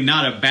definitely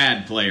not a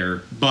bad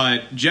player,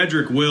 but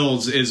Jedrick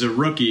Wills is a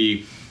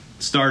rookie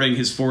starting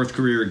his fourth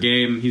career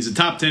game. He's a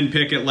top 10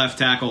 pick at left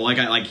tackle.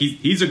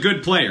 He's a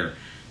good player,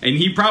 and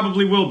he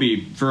probably will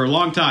be for a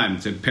long time,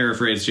 to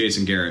paraphrase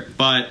Jason Garrett.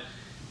 But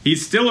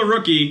he's still a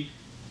rookie,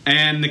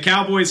 and the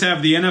Cowboys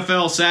have the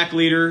NFL sack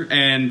leader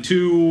and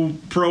 2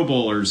 Pro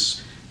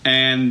Bowlers,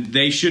 and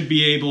they should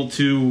be able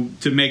to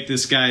make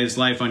this guy's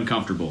life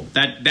uncomfortable.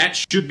 That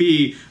should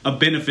be a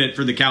benefit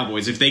for the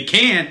Cowboys. If they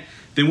can't,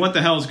 then what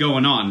the hell is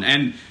going on?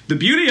 And the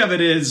beauty of it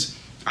is,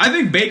 I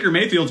think Baker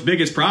Mayfield's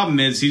biggest problem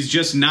is he's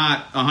just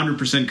not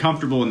 100%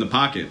 comfortable in the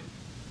pocket.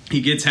 He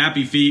gets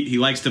happy feet. He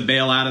likes to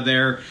bail out of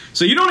there.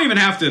 So you don't even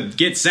have to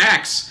get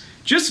sacks.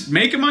 Just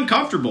make him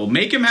uncomfortable.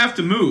 Make him have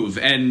to move.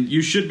 And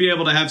you should be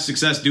able to have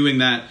success doing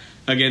that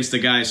against a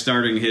guy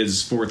starting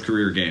his fourth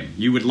career game.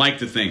 You would like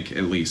to think,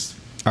 at least.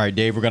 All right,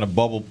 Dave, we're going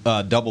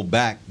to double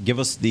back. Give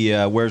us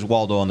the where's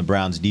Waldo on the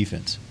Browns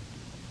defense.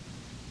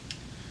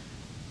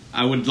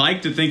 I would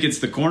like to think it's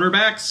the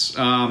cornerbacks.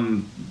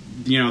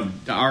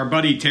 Our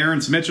buddy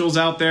Terrence Mitchell's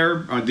out there,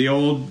 the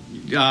old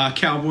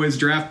Cowboys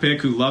draft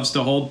pick who loves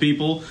to hold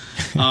people.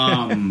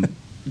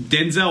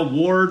 Denzel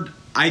Ward,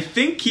 I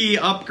think he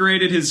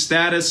upgraded his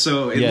status,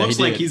 so it looks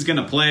like he's going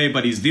to play,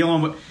 but he's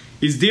dealing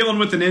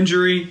with an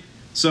injury.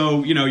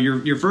 So,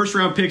 your first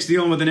round pick's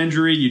dealing with an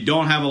injury. You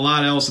don't have a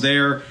lot else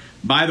there.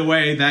 By the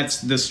way, that's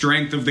the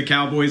strength of the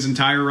Cowboys'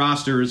 entire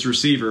roster is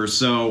receivers.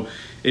 So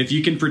if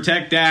you can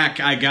protect Dak,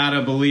 I got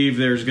to believe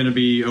there's going to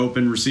be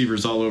open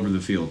receivers all over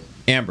the field.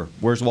 Amber,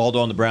 where's Waldo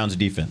on the Browns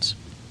defense?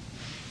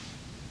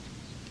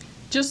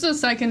 Just the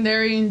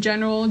secondary in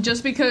general,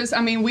 just because,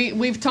 I mean,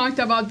 we've talked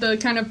about the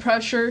kind of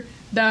pressure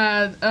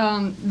that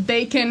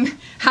they can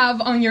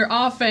have on your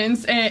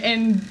offense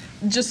and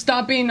just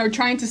stopping or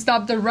trying to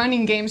stop the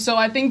running game. So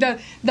I think that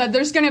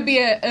there's going to be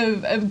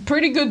a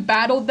pretty good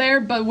battle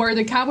there, but where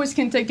the Cowboys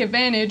can take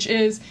advantage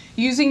is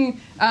using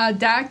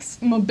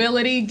Dak's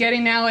mobility,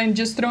 getting out and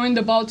just throwing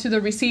the ball to the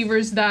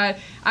receivers that,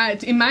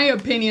 in my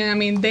opinion, I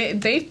mean,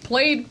 they've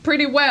played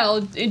pretty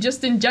well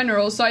just in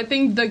general. So I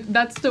think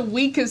that's the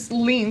weakest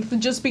link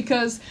just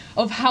because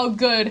of how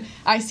good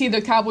I see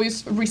the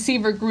Cowboys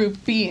receiver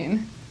group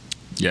being.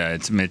 Yeah,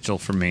 it's Mitchell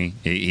for me.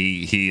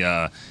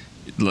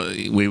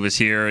 We was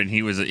here, and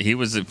he was a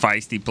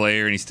feisty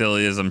player, and he still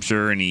is, I'm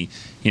sure. And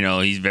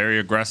he's very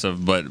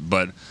aggressive. But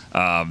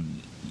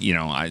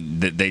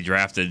they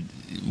drafted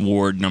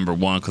Ward number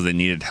 1 because they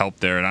needed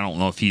help there, and I don't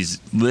know if he's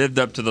lived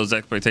up to those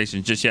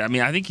expectations just yet. I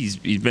mean, I think he's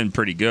been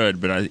pretty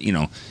good, but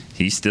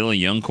he's still a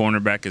young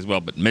cornerback as well.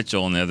 But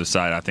Mitchell on the other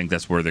side, I think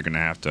that's where they're going to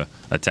have to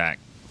attack.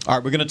 All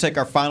right, we're going to take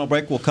our final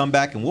break. We'll come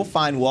back, and we'll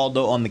find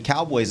Waldo on the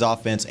Cowboys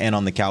offense and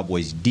on the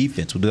Cowboys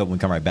defense. We'll do that when we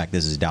come right back.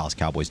 This is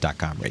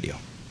DallasCowboys.com radio.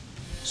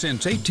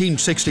 Since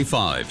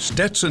 1865,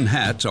 Stetson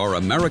hats are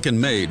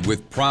American-made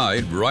with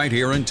pride right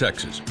here in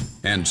Texas.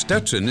 And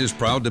Stetson is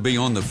proud to be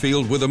on the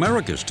field with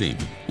America's team.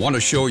 Want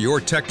to show your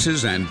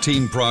Texas and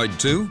team pride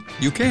too?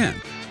 You can.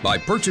 By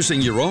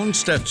purchasing your own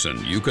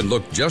Stetson, you can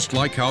look just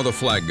like how the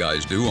flag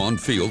guys do on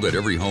field at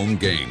every home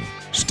game.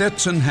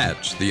 Stetson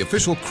hats, the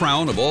official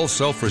crown of all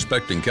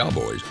self-respecting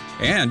Cowboys,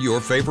 and your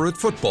favorite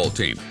football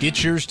team.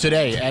 Get yours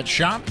today at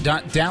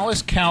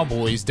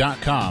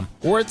shop.dallascowboys.com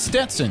or at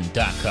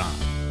stetson.com.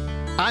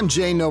 I'm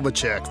Jay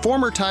Novacek,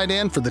 former tight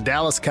end for the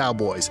Dallas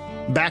Cowboys.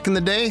 Back in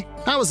the day,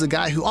 I was the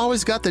guy who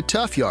always got the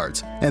tough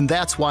yards, and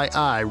that's why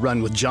I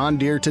run with John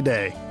Deere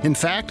today. In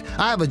fact,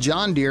 I have a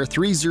John Deere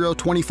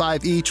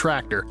 3025E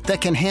tractor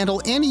that can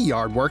handle any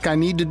yard work I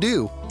need to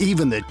do,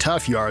 even the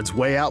tough yards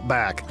way out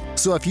back.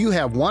 So if you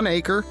have 1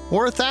 acre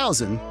or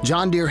 1,000,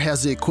 John Deere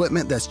has the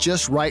equipment that's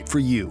just right for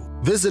you.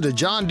 Visit a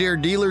John Deere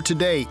dealer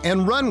today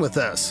and run with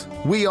us.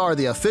 We are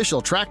the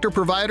official tractor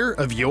provider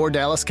of your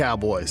Dallas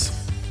Cowboys.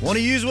 Want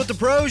to use what the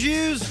pros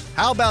use?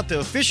 How about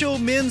the official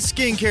men's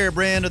skincare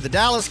brand of the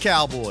Dallas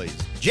Cowboys,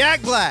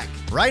 Jack Black?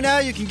 Right now,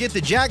 you can get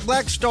the Jack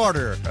Black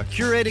Starter, a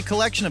curated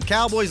collection of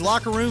Cowboys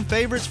locker room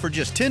favorites for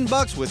just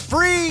 $10 with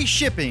free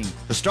shipping.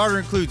 The starter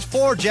includes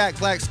 4 Jack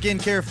Black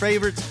skincare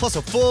favorites, plus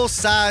a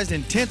full-sized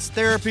intense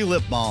therapy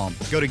lip balm.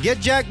 Go to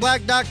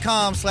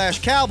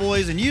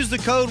getjackblack.com/Cowboys and use the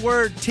code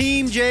word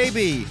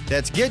TEAMJB.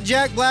 That's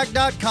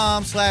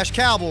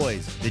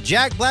getjackblack.com/Cowboys. The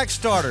Jack Black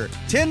Starter,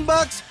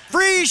 $10,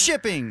 free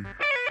shipping.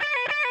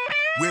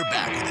 We're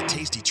back with a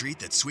tasty treat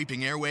that's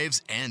sweeping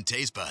airwaves and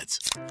taste buds.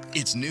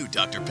 It's new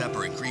Dr.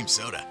 Pepper and Cream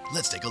Soda.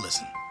 Let's take a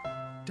listen.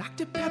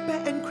 Dr.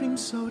 Pepper and Cream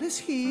Soda's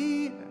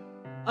here.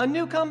 A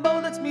new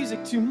combo that's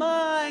music to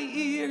my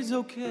ears,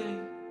 okay.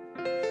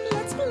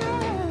 Let's play.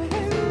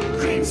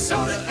 Cream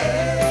Soda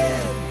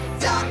and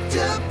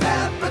Dr.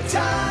 Pepper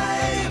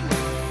time.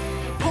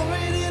 Pour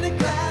it in a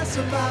glass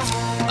of ice.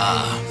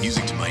 Ah,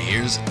 music to my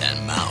ears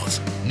and mouth.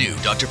 New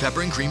Dr.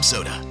 Pepper and Cream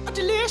Soda. A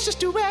delicious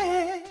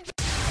duet.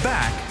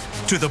 Back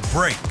to the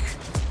break.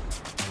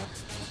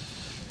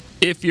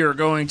 If you're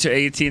going to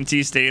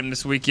AT&T Stadium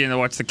this weekend to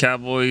watch the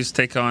Cowboys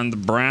take on the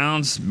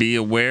Browns, be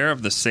aware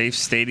of the safe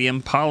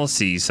stadium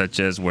policies, such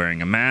as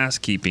wearing a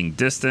mask, keeping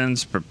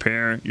distance,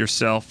 prepare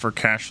yourself for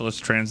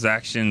cashless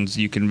transactions.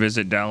 You can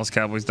visit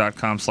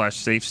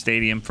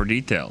DallasCowboys.com/SafeStadium for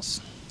details.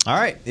 All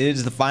right, it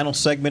is the final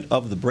segment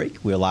of the break.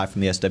 We're live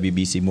from the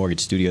SWBC Mortgage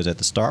Studios at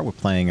the Star. We're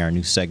playing our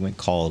new segment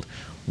called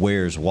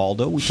Where's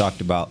Waldo? We talked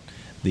about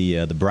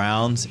the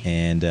Browns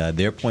and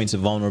their points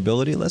of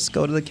vulnerability. Let's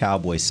go to the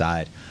Cowboys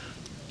side.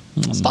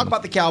 Let's talk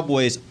about the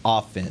Cowboys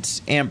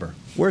offense. Amber,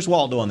 where's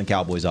Waldo on the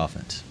Cowboys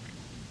offense?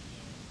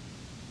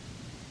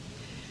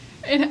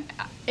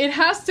 It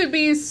has to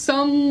be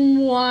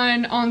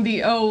someone on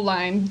the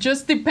O-line.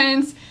 Just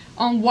depends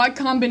on what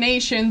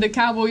combination the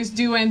Cowboys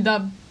do end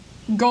up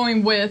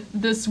going with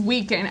this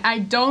weekend. I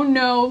don't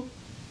know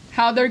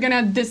how they're going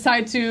to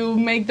decide to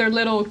make their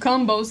little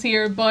combos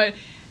here, but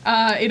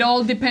it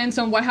all depends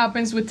on what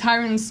happens with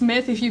Tyron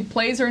Smith, if he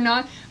plays or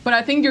not. But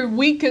I think your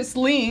weakest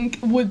link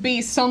would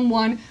be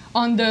someone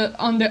on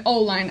the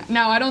O-line.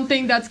 Now, I don't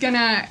think that's going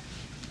to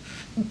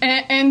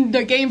end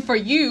the game for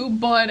you,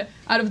 but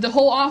out of the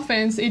whole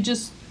offense, it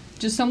just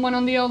someone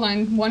on the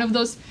O-line, one of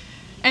those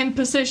end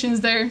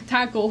positions there,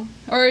 tackle.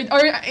 Or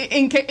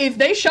if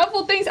they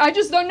shuffle things, I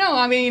just don't know.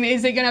 I mean,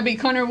 is it going to be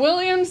Connor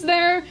Williams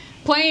there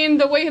playing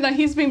the way that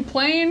he's been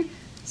playing?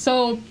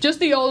 So just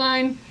the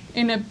O-line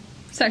in a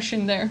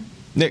session there.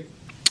 Nick?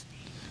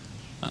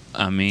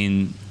 I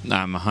mean,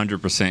 I'm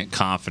 100%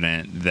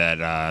 confident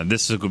that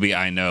this is going to be,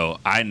 I know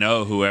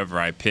whoever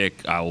I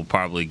pick, I will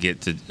probably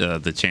get to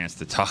the chance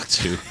to talk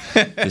to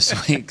this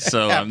week.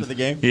 So after the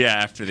game? Yeah,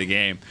 after the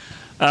game.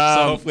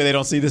 So hopefully they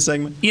don't see this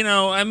segment.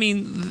 I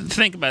mean,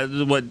 think about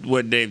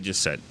what Dave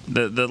just said.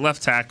 The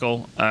left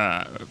tackle,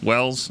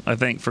 Wells, I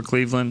think, for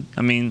Cleveland.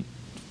 I mean,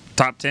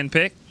 top 10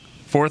 pick,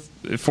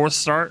 fourth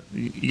start.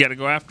 You got to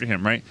go after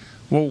him, right?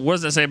 Well, what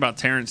does that say about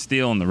Terrence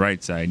Steele on the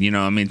right side?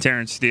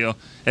 Terrence Steele,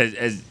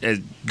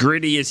 as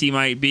gritty as he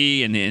might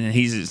be, and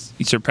he's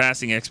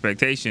surpassing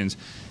expectations.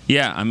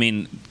 Yeah, I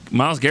mean,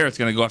 Myles Garrett's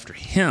going to go after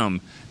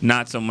him,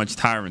 not so much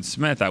Tyron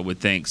Smith, I would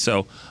think.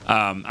 So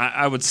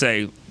I would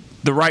say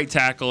the right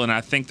tackle, and I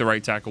think the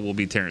right tackle will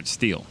be Terrence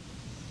Steele.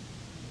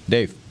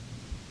 Dave.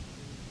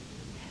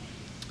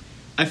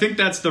 I think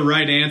that's the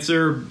right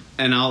answer,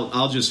 and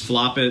I'll just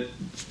flop it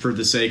for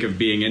the sake of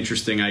being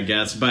interesting, I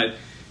guess. But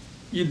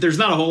there's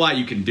not a whole lot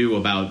you can do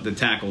about the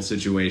tackle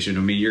situation. I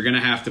mean, you're going to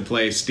have to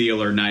play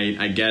Steele or Knight.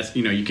 I guess,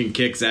 you can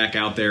kick Zach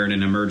out there in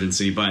an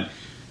emergency, but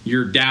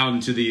you're down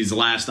to these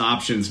last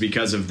options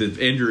because of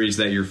the injuries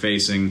that you're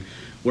facing.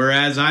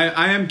 Whereas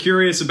I am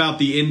curious about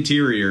the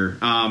interior.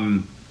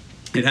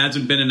 It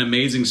hasn't been an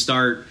amazing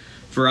start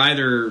for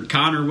either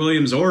Connor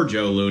Williams or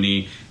Joe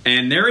Looney,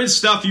 and there is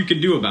stuff you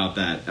can do about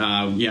that.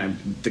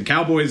 The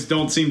Cowboys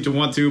don't seem to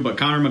want to, but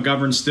Connor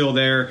McGovern's still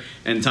there,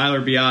 and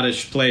Tyler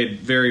Biadasz played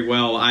very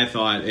well, I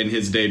thought, in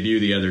his debut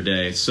the other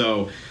day.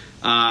 So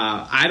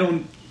I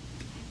don't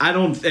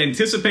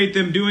anticipate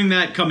them doing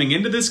that coming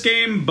into this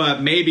game,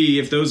 but maybe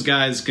if those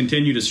guys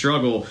continue to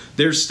struggle,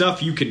 there's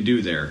stuff you can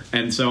do there.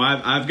 And so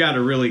I've got a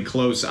really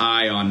close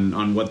eye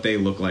on what they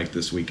look like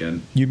this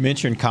weekend. You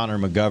mentioned Connor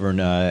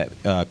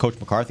McGovern. Coach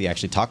McCarthy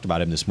actually talked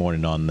about him this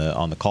morning on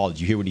the call. Did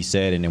you hear what he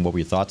said, and what were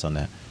your thoughts on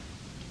that?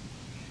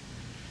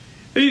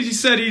 He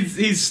said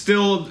he's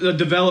still a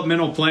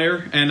developmental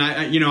player, and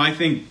I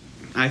think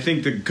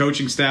the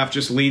coaching staff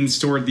just leans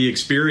toward the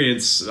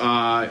experience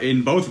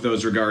in both of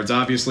those regards.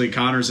 Obviously,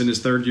 Connor's in his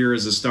third year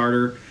as a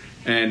starter,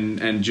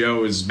 and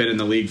Joe has been in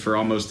the league for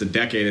almost a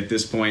decade at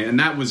this point. And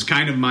that was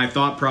kind of my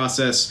thought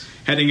process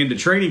heading into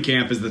training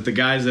camp, is that the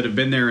guys that have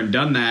been there and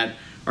done that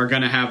are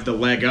going to have the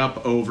leg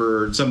up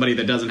over somebody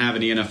that doesn't have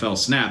any NFL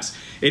snaps.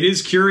 It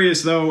is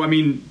curious, though. I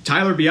mean,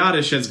 Tyler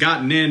Biadasz has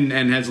gotten in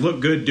and has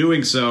looked good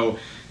doing so.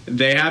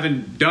 They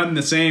haven't done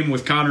the same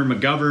with Connor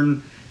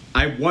McGovern.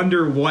 I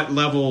wonder what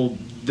level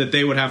that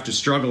they would have to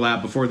struggle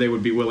at before they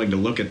would be willing to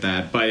look at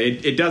that. But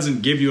it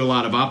doesn't give you a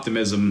lot of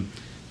optimism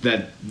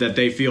that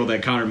they feel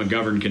that Connor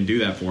McGovern can do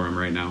that for them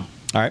right now.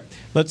 All right,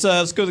 let's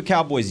go to the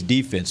Cowboys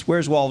defense.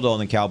 Where's Waldo on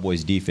the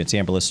Cowboys defense?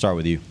 Amber, let's start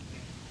with you.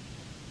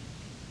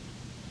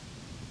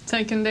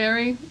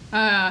 Secondary.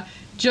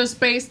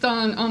 Just based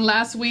on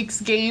last week's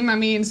game, I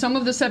mean, some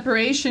of the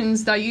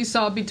separations that you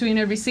saw between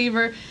a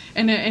receiver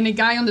and a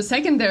guy on the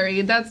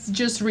secondary, that's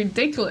just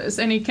ridiculous.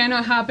 And it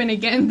cannot happen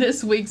again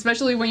this week,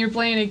 especially when you're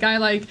playing a guy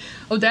like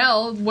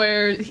Odell,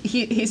 where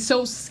he's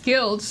so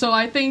skilled. So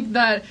I think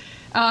that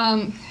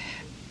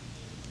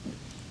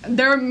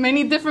there are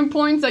many different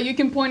points that you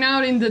can point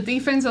out in the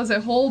defense as a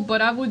whole,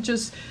 but I would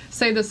just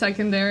say the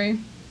secondary.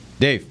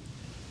 Dave.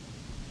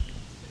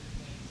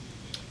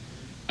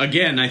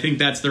 Again, I think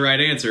that's the right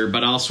answer,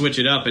 but I'll switch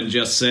it up and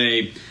just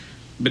say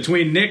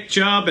between Nick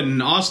Chubb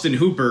and Austin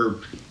Hooper,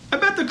 I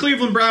bet the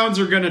Cleveland Browns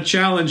are going to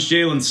challenge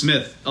Jalen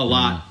Smith a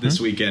lot this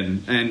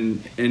weekend,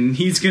 and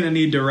he's going to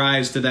need to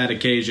rise to that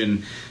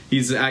occasion.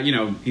 He's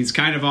he's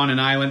kind of on an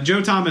island.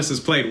 Joe Thomas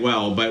has played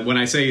well, but when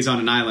I say he's on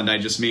an island, I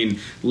just mean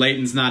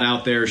Leighton's not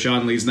out there,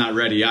 Sean Lee's not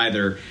ready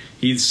either.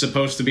 He's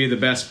supposed to be the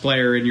best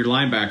player in your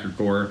linebacker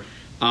core.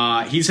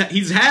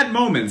 He's had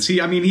moments.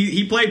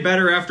 He played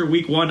better after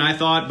week 1, I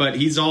thought, but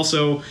he's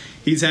gotten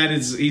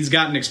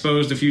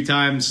exposed a few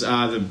times.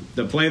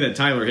 The play that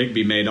Tyler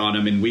Higbee made on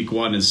him in week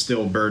 1 is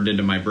still burned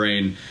into my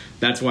brain.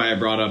 That's why I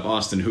brought up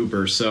Austin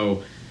Hooper.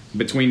 So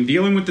between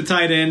dealing with the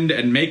tight end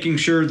and making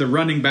sure the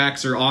running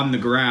backs are on the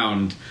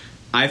ground,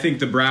 I think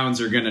the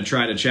Browns are going to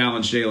try to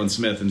challenge Jalen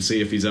Smith and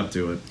see if he's up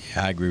to it.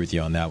 Yeah, I agree with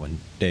you on that one,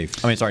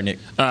 Dave. Nick.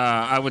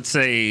 I would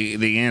say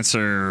the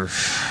answer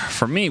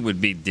for me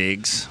would be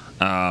Diggs.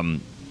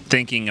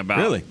 Thinking about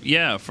really,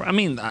 yeah.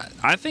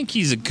 I think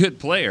he's a good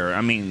player.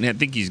 I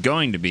think he's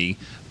going to be.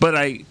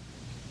 But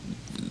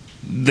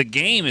the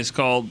game is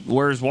called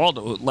 "Where's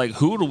Waldo?" Like,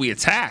 who do we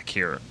attack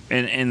here?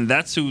 And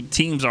that's who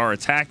teams are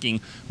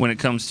attacking when it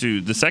comes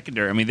to the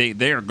secondary.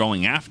 They are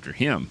going after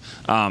him.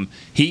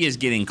 He is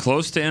getting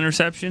close to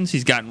interceptions.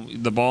 He's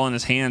gotten the ball in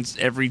his hands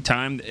every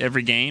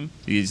game.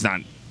 He's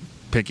not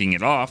picking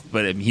it off,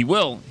 but he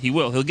will.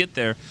 He'll get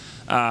there.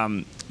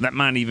 That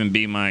might even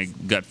be my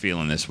gut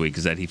feeling this week,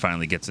 is that he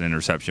finally gets an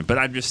interception. But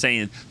I'm just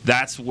saying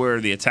that's where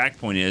the attack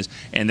point is,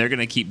 and they're going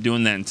to keep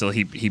doing that until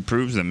he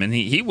proves them. And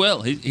he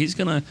will. He's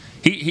going to.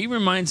 He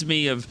reminds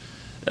me of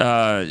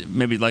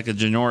maybe like a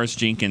Janoris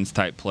Jenkins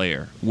type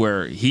player,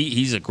 where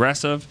he's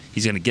aggressive.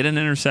 He's going to get an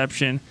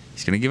interception.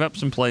 He's going to give up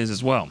some plays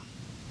as well.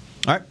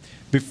 All right.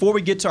 Before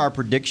we get to our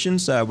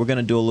predictions, we're going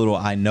to do a little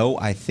I know,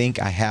 I think,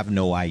 I have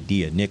no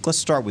idea. Nick, let's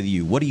start with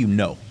you. What do you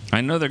know?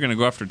 I know they're going to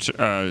go after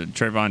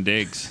Trayvon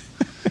Diggs.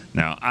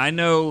 Now, I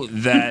know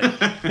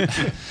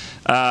that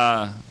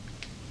I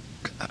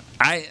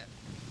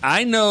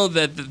know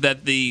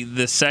that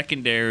the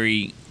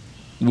secondary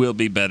will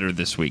be better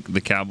this week,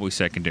 the Cowboys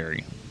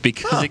secondary,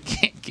 because it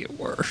can't get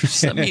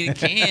worse. I mean, it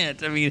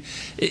can't. I mean,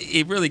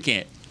 it really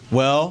can't.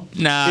 Well,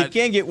 it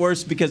can get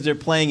worse because they're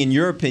playing, in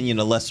your opinion,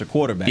 a lesser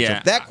quarterback. Yeah. So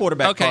if that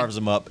quarterback carves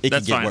them up, it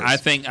That's can get fine. worse.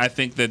 I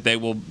think that they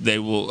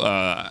will.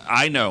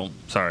 I know.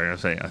 Sorry,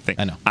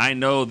 I know. I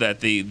know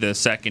that the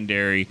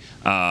secondary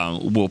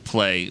will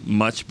play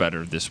much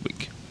better this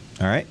week.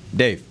 All right,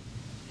 Dave.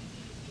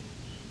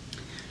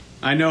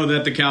 I know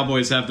that the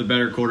Cowboys have the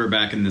better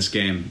quarterback in this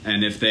game,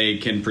 and if they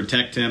can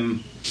protect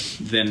him,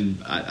 then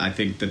I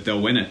think that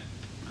they'll win it.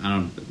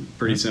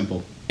 Pretty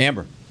simple.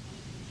 Amber.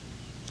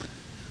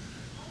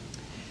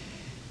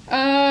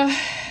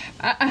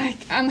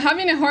 I'm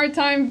having a hard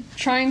time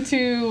trying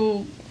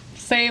to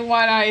say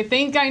what I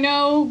think I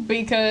know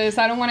because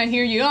I don't want to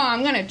hear you. Oh,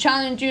 I'm going to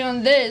challenge you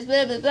on this,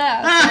 blah, blah,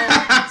 blah.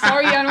 So,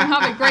 sorry, I don't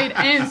have a great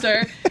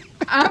answer.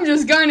 I'm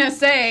just going to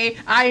say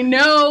I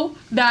know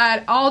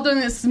that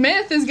Aldon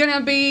Smith is going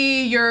to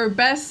be your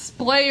best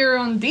player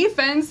on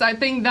defense. I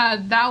think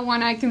that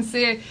one I can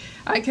say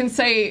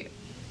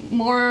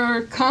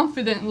more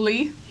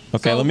confidently.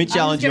 Okay, so let me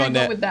challenge you on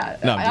that. Go with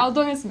that. No,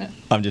 Aldon Smith.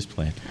 I'm just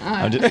playing.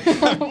 I'm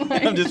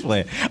just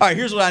playing. All right,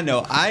 here's what I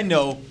know. I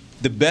know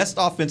the best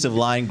offensive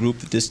line group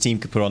that this team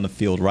could put on the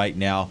field right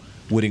now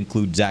would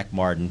include Zach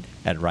Martin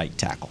at right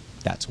tackle.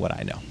 That's what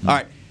I know. All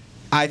right,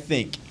 I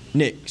think.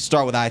 Nick,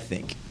 start with I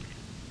think.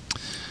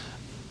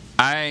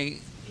 I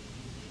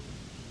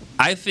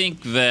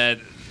think that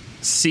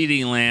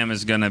CeeDee Lamb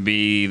is going to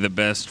be the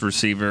best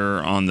receiver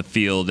on the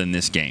field in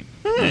this game.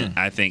 And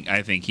I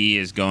think he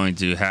is going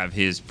to have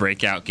his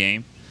breakout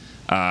game.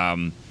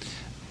 I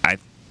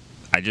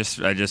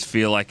just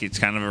feel like it's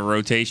kind of a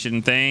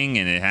rotation thing,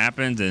 and it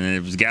happens, and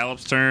it was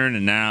Gallup's turn,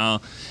 and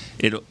now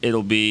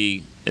it'll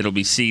be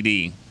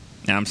CD.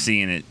 I'm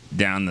seeing it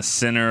down the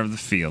center of the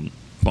field.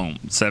 Boom,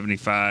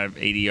 75,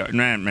 80 yards.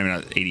 Nah, maybe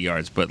not 80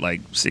 yards, but like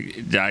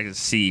I can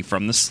see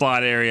from the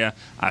slot area,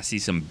 I see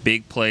some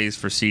big plays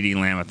for CeeDee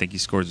Lamb. I think he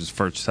scores his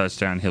first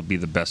touchdown. He'll be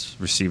the best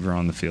receiver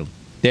on the field.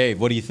 Dave,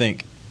 what do you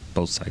think?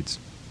 Both sides.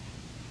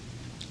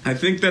 I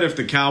think that if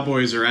the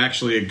Cowboys are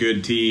actually a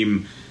good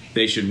team,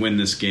 they should win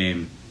this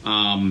game.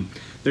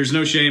 There's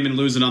no shame in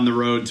losing on the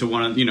road to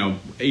one of,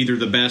 either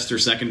the best or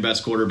second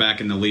best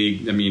quarterback in the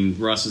league. I mean,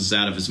 Russ is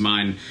out of his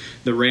mind.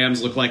 The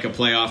Rams look like a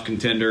playoff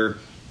contender.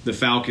 The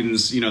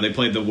Falcons, they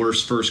played the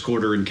worst first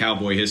quarter in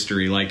Cowboy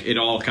history. Like,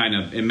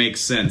 it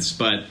makes sense.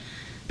 But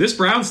this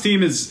Browns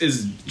team is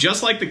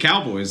just like the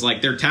Cowboys.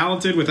 Like, they're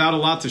talented without a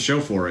lot to show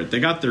for it.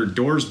 They got their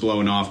doors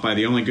blown off by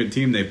the only good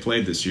team they've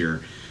played this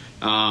year.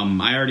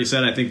 I already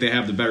said I think they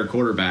have the better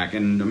quarterback.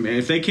 And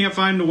if they can't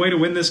find a way to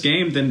win this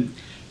game, then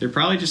they're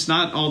probably just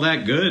not all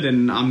that good.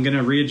 And I'm going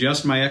to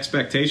readjust my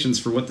expectations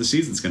for what the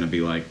season's going to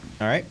be like.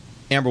 All right.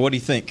 Amber, what do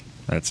you think?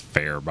 That's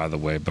fair, by the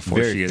way.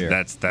 Very fair.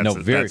 That's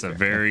a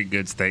very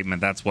good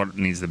statement. That's what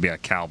needs to be a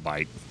cow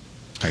bite,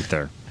 right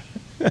there.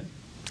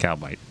 Cow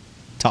bite.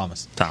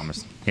 Thomas,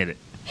 hit it.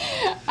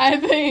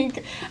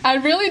 I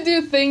really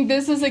do think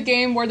this is a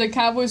game where the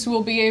Cowboys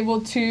will be able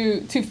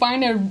to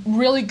find a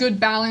really good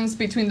balance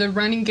between the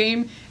running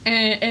game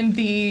and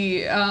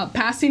the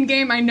passing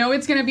game. I know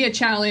it's going to be a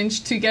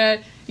challenge to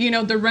get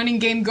the running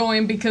game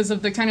going because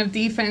of the kind of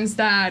defense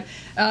that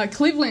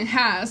Cleveland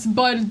has.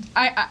 But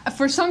I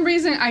for some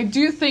reason, I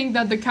do think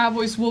that the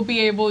Cowboys will be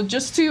able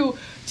just to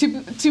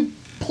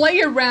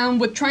play around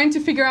with trying to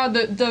figure out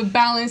the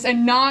balance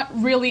and not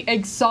really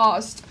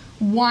exhaust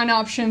one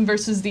option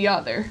versus the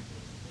other.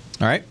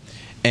 All right.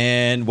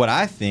 And what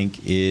I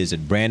think is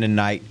that Brandon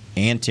Knight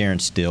and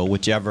Terrence Steele,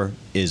 whichever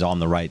is on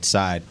the right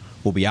side,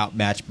 will be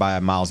outmatched by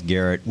Myles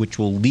Garrett, which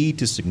will lead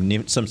to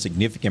some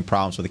significant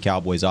problems for the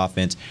Cowboys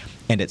offense.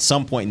 And at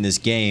some point in this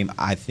game,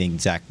 I think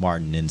Zach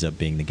Martin ends up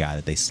being the guy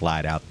that they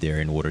slide out there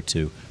in order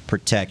to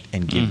protect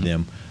and give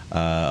them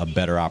a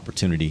better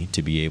opportunity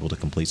to be able to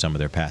complete some of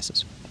their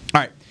passes.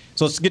 All right.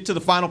 So let's get to the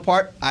final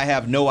part. I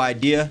have no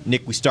idea.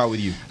 Nick, we start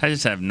with you. I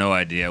just have no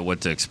idea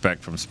what to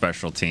expect from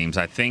special teams.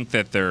 I think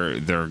that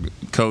their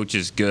coach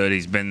is good.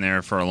 He's been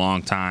there for a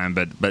long time,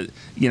 but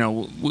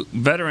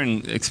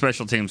veteran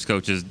special teams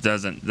coaches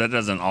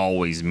doesn't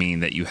always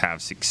mean that you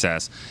have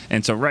success.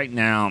 And so right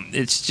now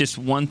it's just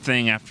one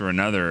thing after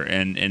another,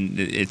 and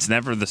it's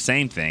never the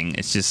same thing.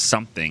 It's just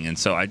something. And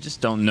so I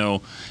just don't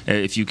know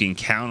if you can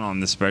count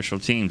on the special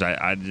teams.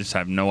 I just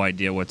have no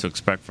idea what to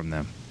expect from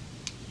them.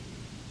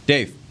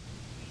 Dave.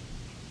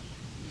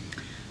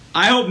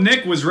 I hope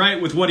Nick was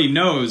right with what he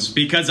knows,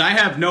 because I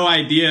have no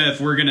idea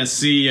if we're going to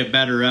see a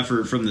better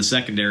effort from the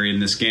secondary in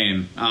this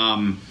game.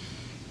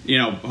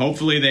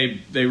 Hopefully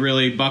they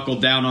really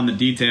buckled down on the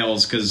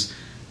details, because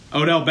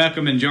Odell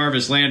Beckham and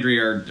Jarvis Landry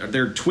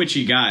they're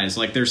twitchy guys.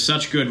 Like, they're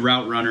such good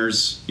route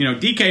runners.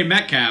 DK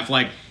Metcalf,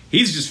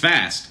 he's just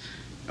fast.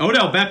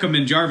 Odell Beckham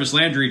and Jarvis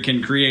Landry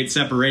can create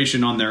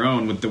separation on their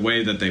own with the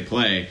way that they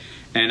play.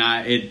 And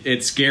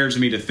it scares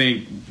me to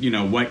think,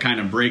 what kind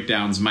of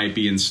breakdowns might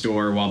be in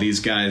store while these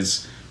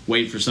guys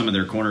wait for some of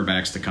their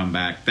cornerbacks to come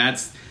back.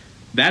 That's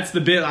the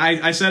bit.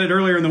 I said it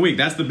earlier in the week.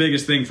 That's the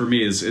biggest thing for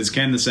me is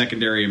can the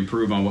secondary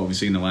improve on what we've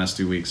seen the last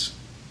 2 weeks?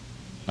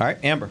 All right,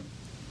 Amber.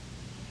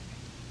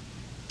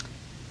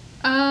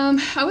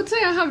 I would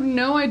say I have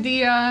no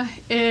idea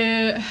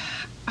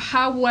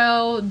how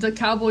well the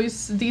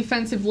Cowboys'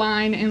 defensive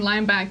line and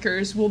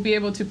linebackers will be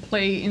able to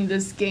play in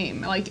this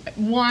game. Like,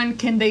 one,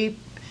 can they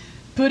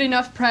put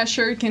enough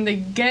pressure? Can they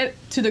get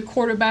to the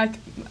quarterback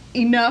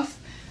enough?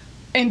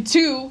 And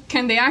two,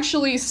 can they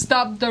actually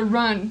stop the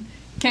run?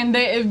 Can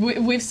they?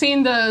 We've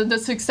seen the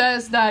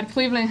success that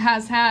Cleveland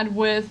has had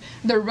with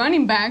the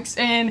running backs,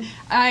 and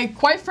I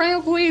quite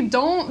frankly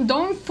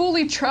don't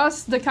fully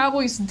trust the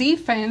Cowboys'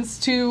 defense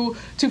to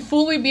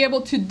fully be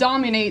able to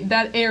dominate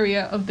that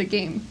area of the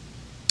game.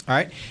 All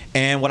right,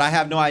 and what I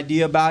have no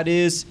idea about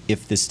is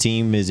if this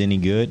team is any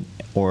good,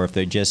 or if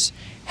they're just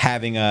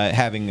having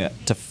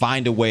to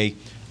find a way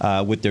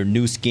with their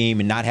new scheme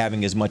and not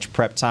having as much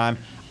prep time.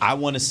 I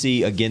want to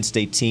see against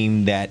a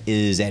team that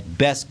is at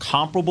best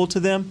comparable to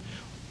them,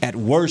 at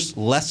worst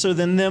lesser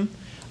than them.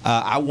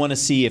 I want to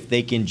see if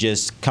they can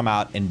just come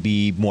out and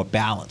be more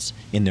balanced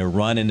in their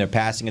run and their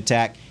passing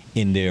attack,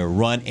 in their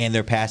run and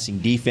their passing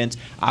defense.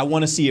 I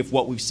want to see if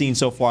what we've seen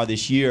so far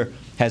this year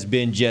has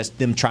been just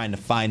them trying to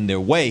find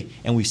their way.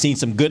 And we've seen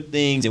some good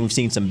things and we've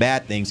seen some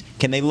bad things.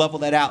 Can they level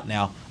that out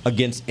now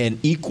against an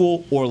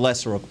equal or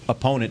lesser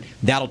opponent?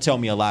 That'll tell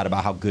me a lot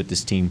about how good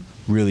this team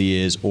really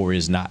is or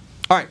is not.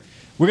 All right.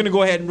 We're going to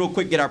go ahead and real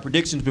quick get our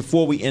predictions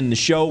before we end the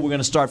show. We're going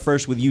to start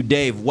first with you,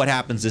 Dave. What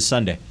happens this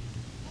Sunday?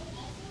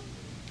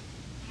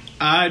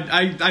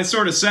 I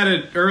sort of said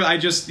it earlier. I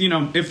just,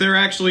 if they're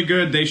actually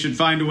good, they should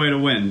find a way to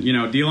win.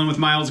 Dealing with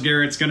Myles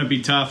Garrett's going to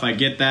be tough. I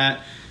get that.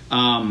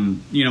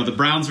 The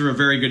Browns are a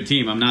very good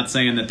team. I'm not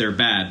saying that they're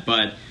bad,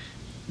 but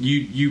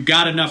you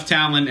got enough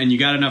talent and you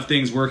got enough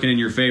things working in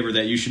your favor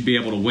that you should be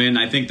able to win.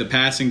 I think the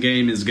passing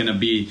game is going to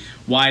be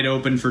wide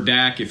open for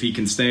Dak if he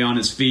can stay on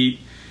his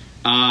feet.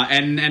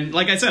 And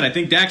like I said, I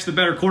think Dak's the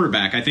better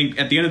quarterback. I think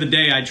at the end of the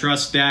day, I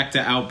trust Dak to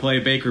outplay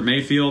Baker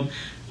Mayfield.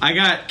 I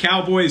got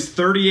Cowboys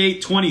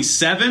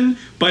 38-27,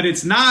 but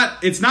it's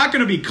not going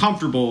to be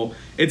comfortable.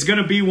 It's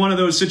going to be one of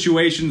those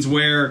situations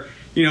where,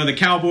 the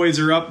Cowboys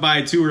are up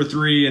by 2 or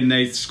 3 and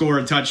they score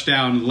a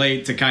touchdown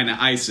late to kind of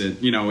ice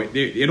it.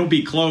 It'll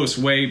be close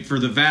for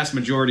the vast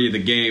majority of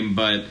the game,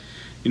 but,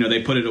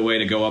 they put it away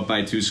to go up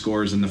by 2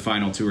 scores in the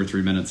final 2 or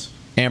 3 minutes.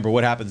 Amber,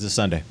 what happens this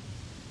Sunday?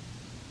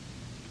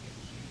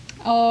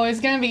 Oh, it's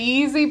going to be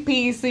easy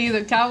peasy.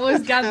 The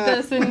Cowboys got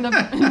this in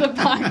the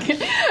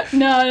pocket.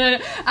 No.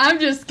 I'm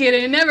just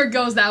kidding. It never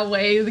goes that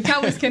way. The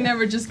Cowboys can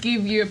never just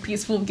give you a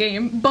peaceful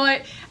game.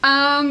 But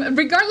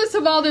regardless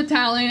of all the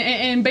talent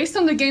and based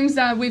on the games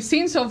that we've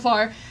seen so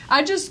far,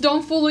 I'm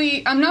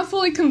not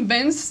fully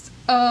convinced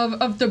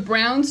of the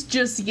Browns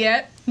just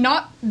yet.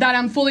 Not that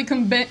I'm fully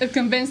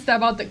convinced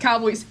about the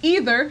Cowboys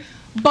either,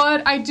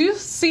 but I do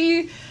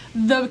see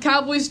the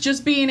Cowboys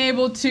just being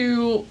able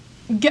to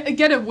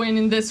get a win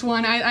in this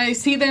one. I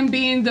see them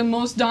being the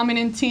most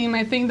dominant team.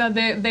 I think that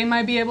they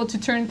might be able to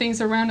turn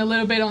things around a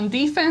little bit on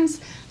defense.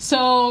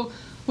 So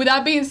with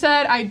that being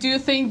said, I do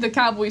think the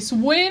Cowboys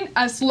win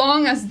as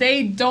long as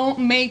they don't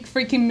make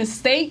freaking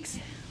mistakes.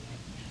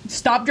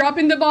 Stop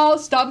dropping the ball,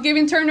 stop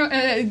giving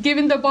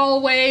the ball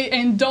away,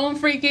 and don't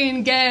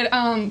freaking get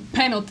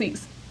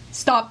penalties.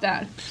 Stop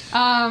that.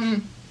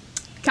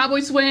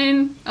 Cowboys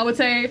win, I would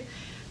say,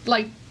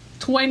 like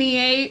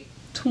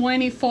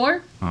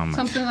 28-24,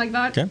 something like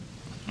that. Okay.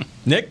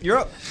 Nick, you're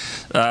up.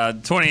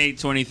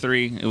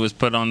 28-23. It was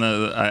put on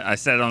I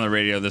said it on the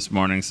radio this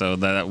morning, so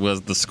that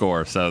was the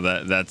score. So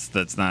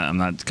that's not. I'm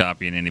not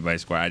copying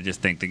anybody's score. I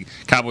just think the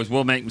Cowboys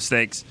will make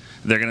mistakes.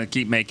 They're going to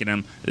keep making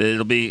them.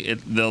 They'll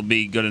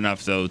be good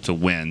enough though to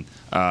win.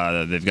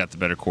 They've got the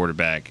better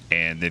quarterback,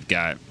 and they've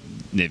got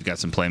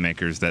some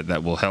playmakers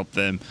that will help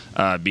them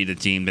beat a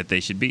team that they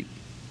should beat.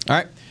 All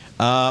right.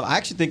 I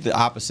actually think the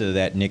opposite of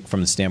that, Nick,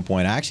 from the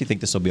standpoint, I actually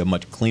think this will be a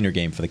much cleaner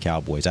game for the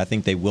Cowboys. I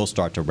think they will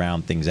start to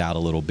round things out a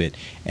little bit,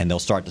 and they'll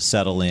start to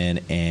settle in,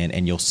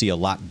 and you'll see a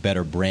lot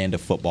better brand of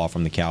football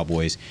from the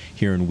Cowboys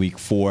here in Week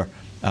 4.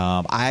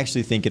 I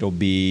actually think it'll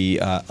be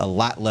a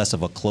lot less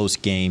of a close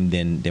game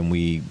than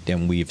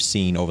we've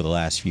seen over the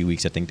last few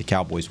weeks. I think the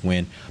Cowboys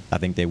win. I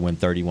think they win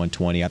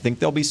 31-20. I think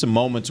there'll be some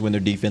moments when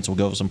their defense will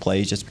go some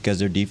plays just because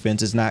their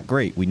defense is not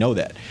great. We know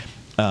that.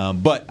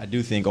 But I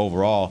do think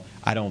overall,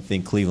 I don't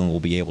think Cleveland will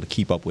be able to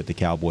keep up with the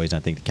Cowboys. I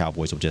think the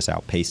Cowboys will just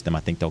outpace them. I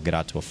think they'll get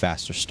out to a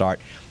faster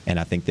start, and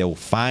I think they'll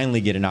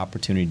finally get an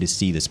opportunity to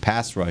see this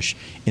pass rush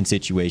in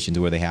situations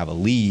where they have a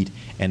lead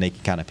and they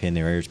can kind of pin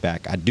their ears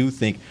back. I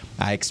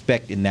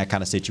expect in that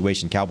kind of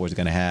situation, Cowboys are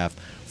going to have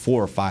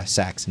 4 or 5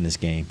 sacks in this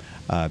game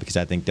because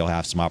I think they'll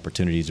have some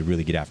opportunities to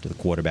really get after the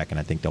quarterback, and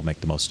I think they'll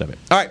make the most of it.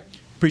 All right.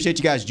 Appreciate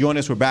you guys joining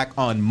us. We're back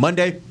on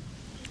Monday.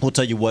 We'll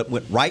tell you what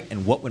went right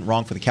and what went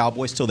wrong for the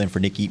Cowboys. Till then,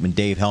 for Nick Eatman,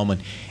 Dave Hellman,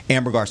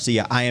 Amber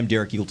Garcia, I am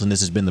Derek Eagleton. This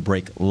has been The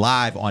Break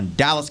live on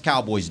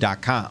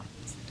DallasCowboys.com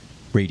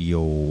radio.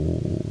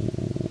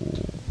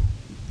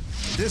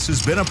 This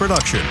has been a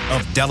production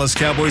of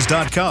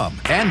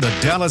DallasCowboys.com and the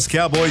Dallas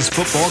Cowboys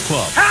Football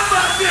Club. How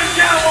about this,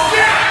 Cowboys?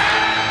 Yeah!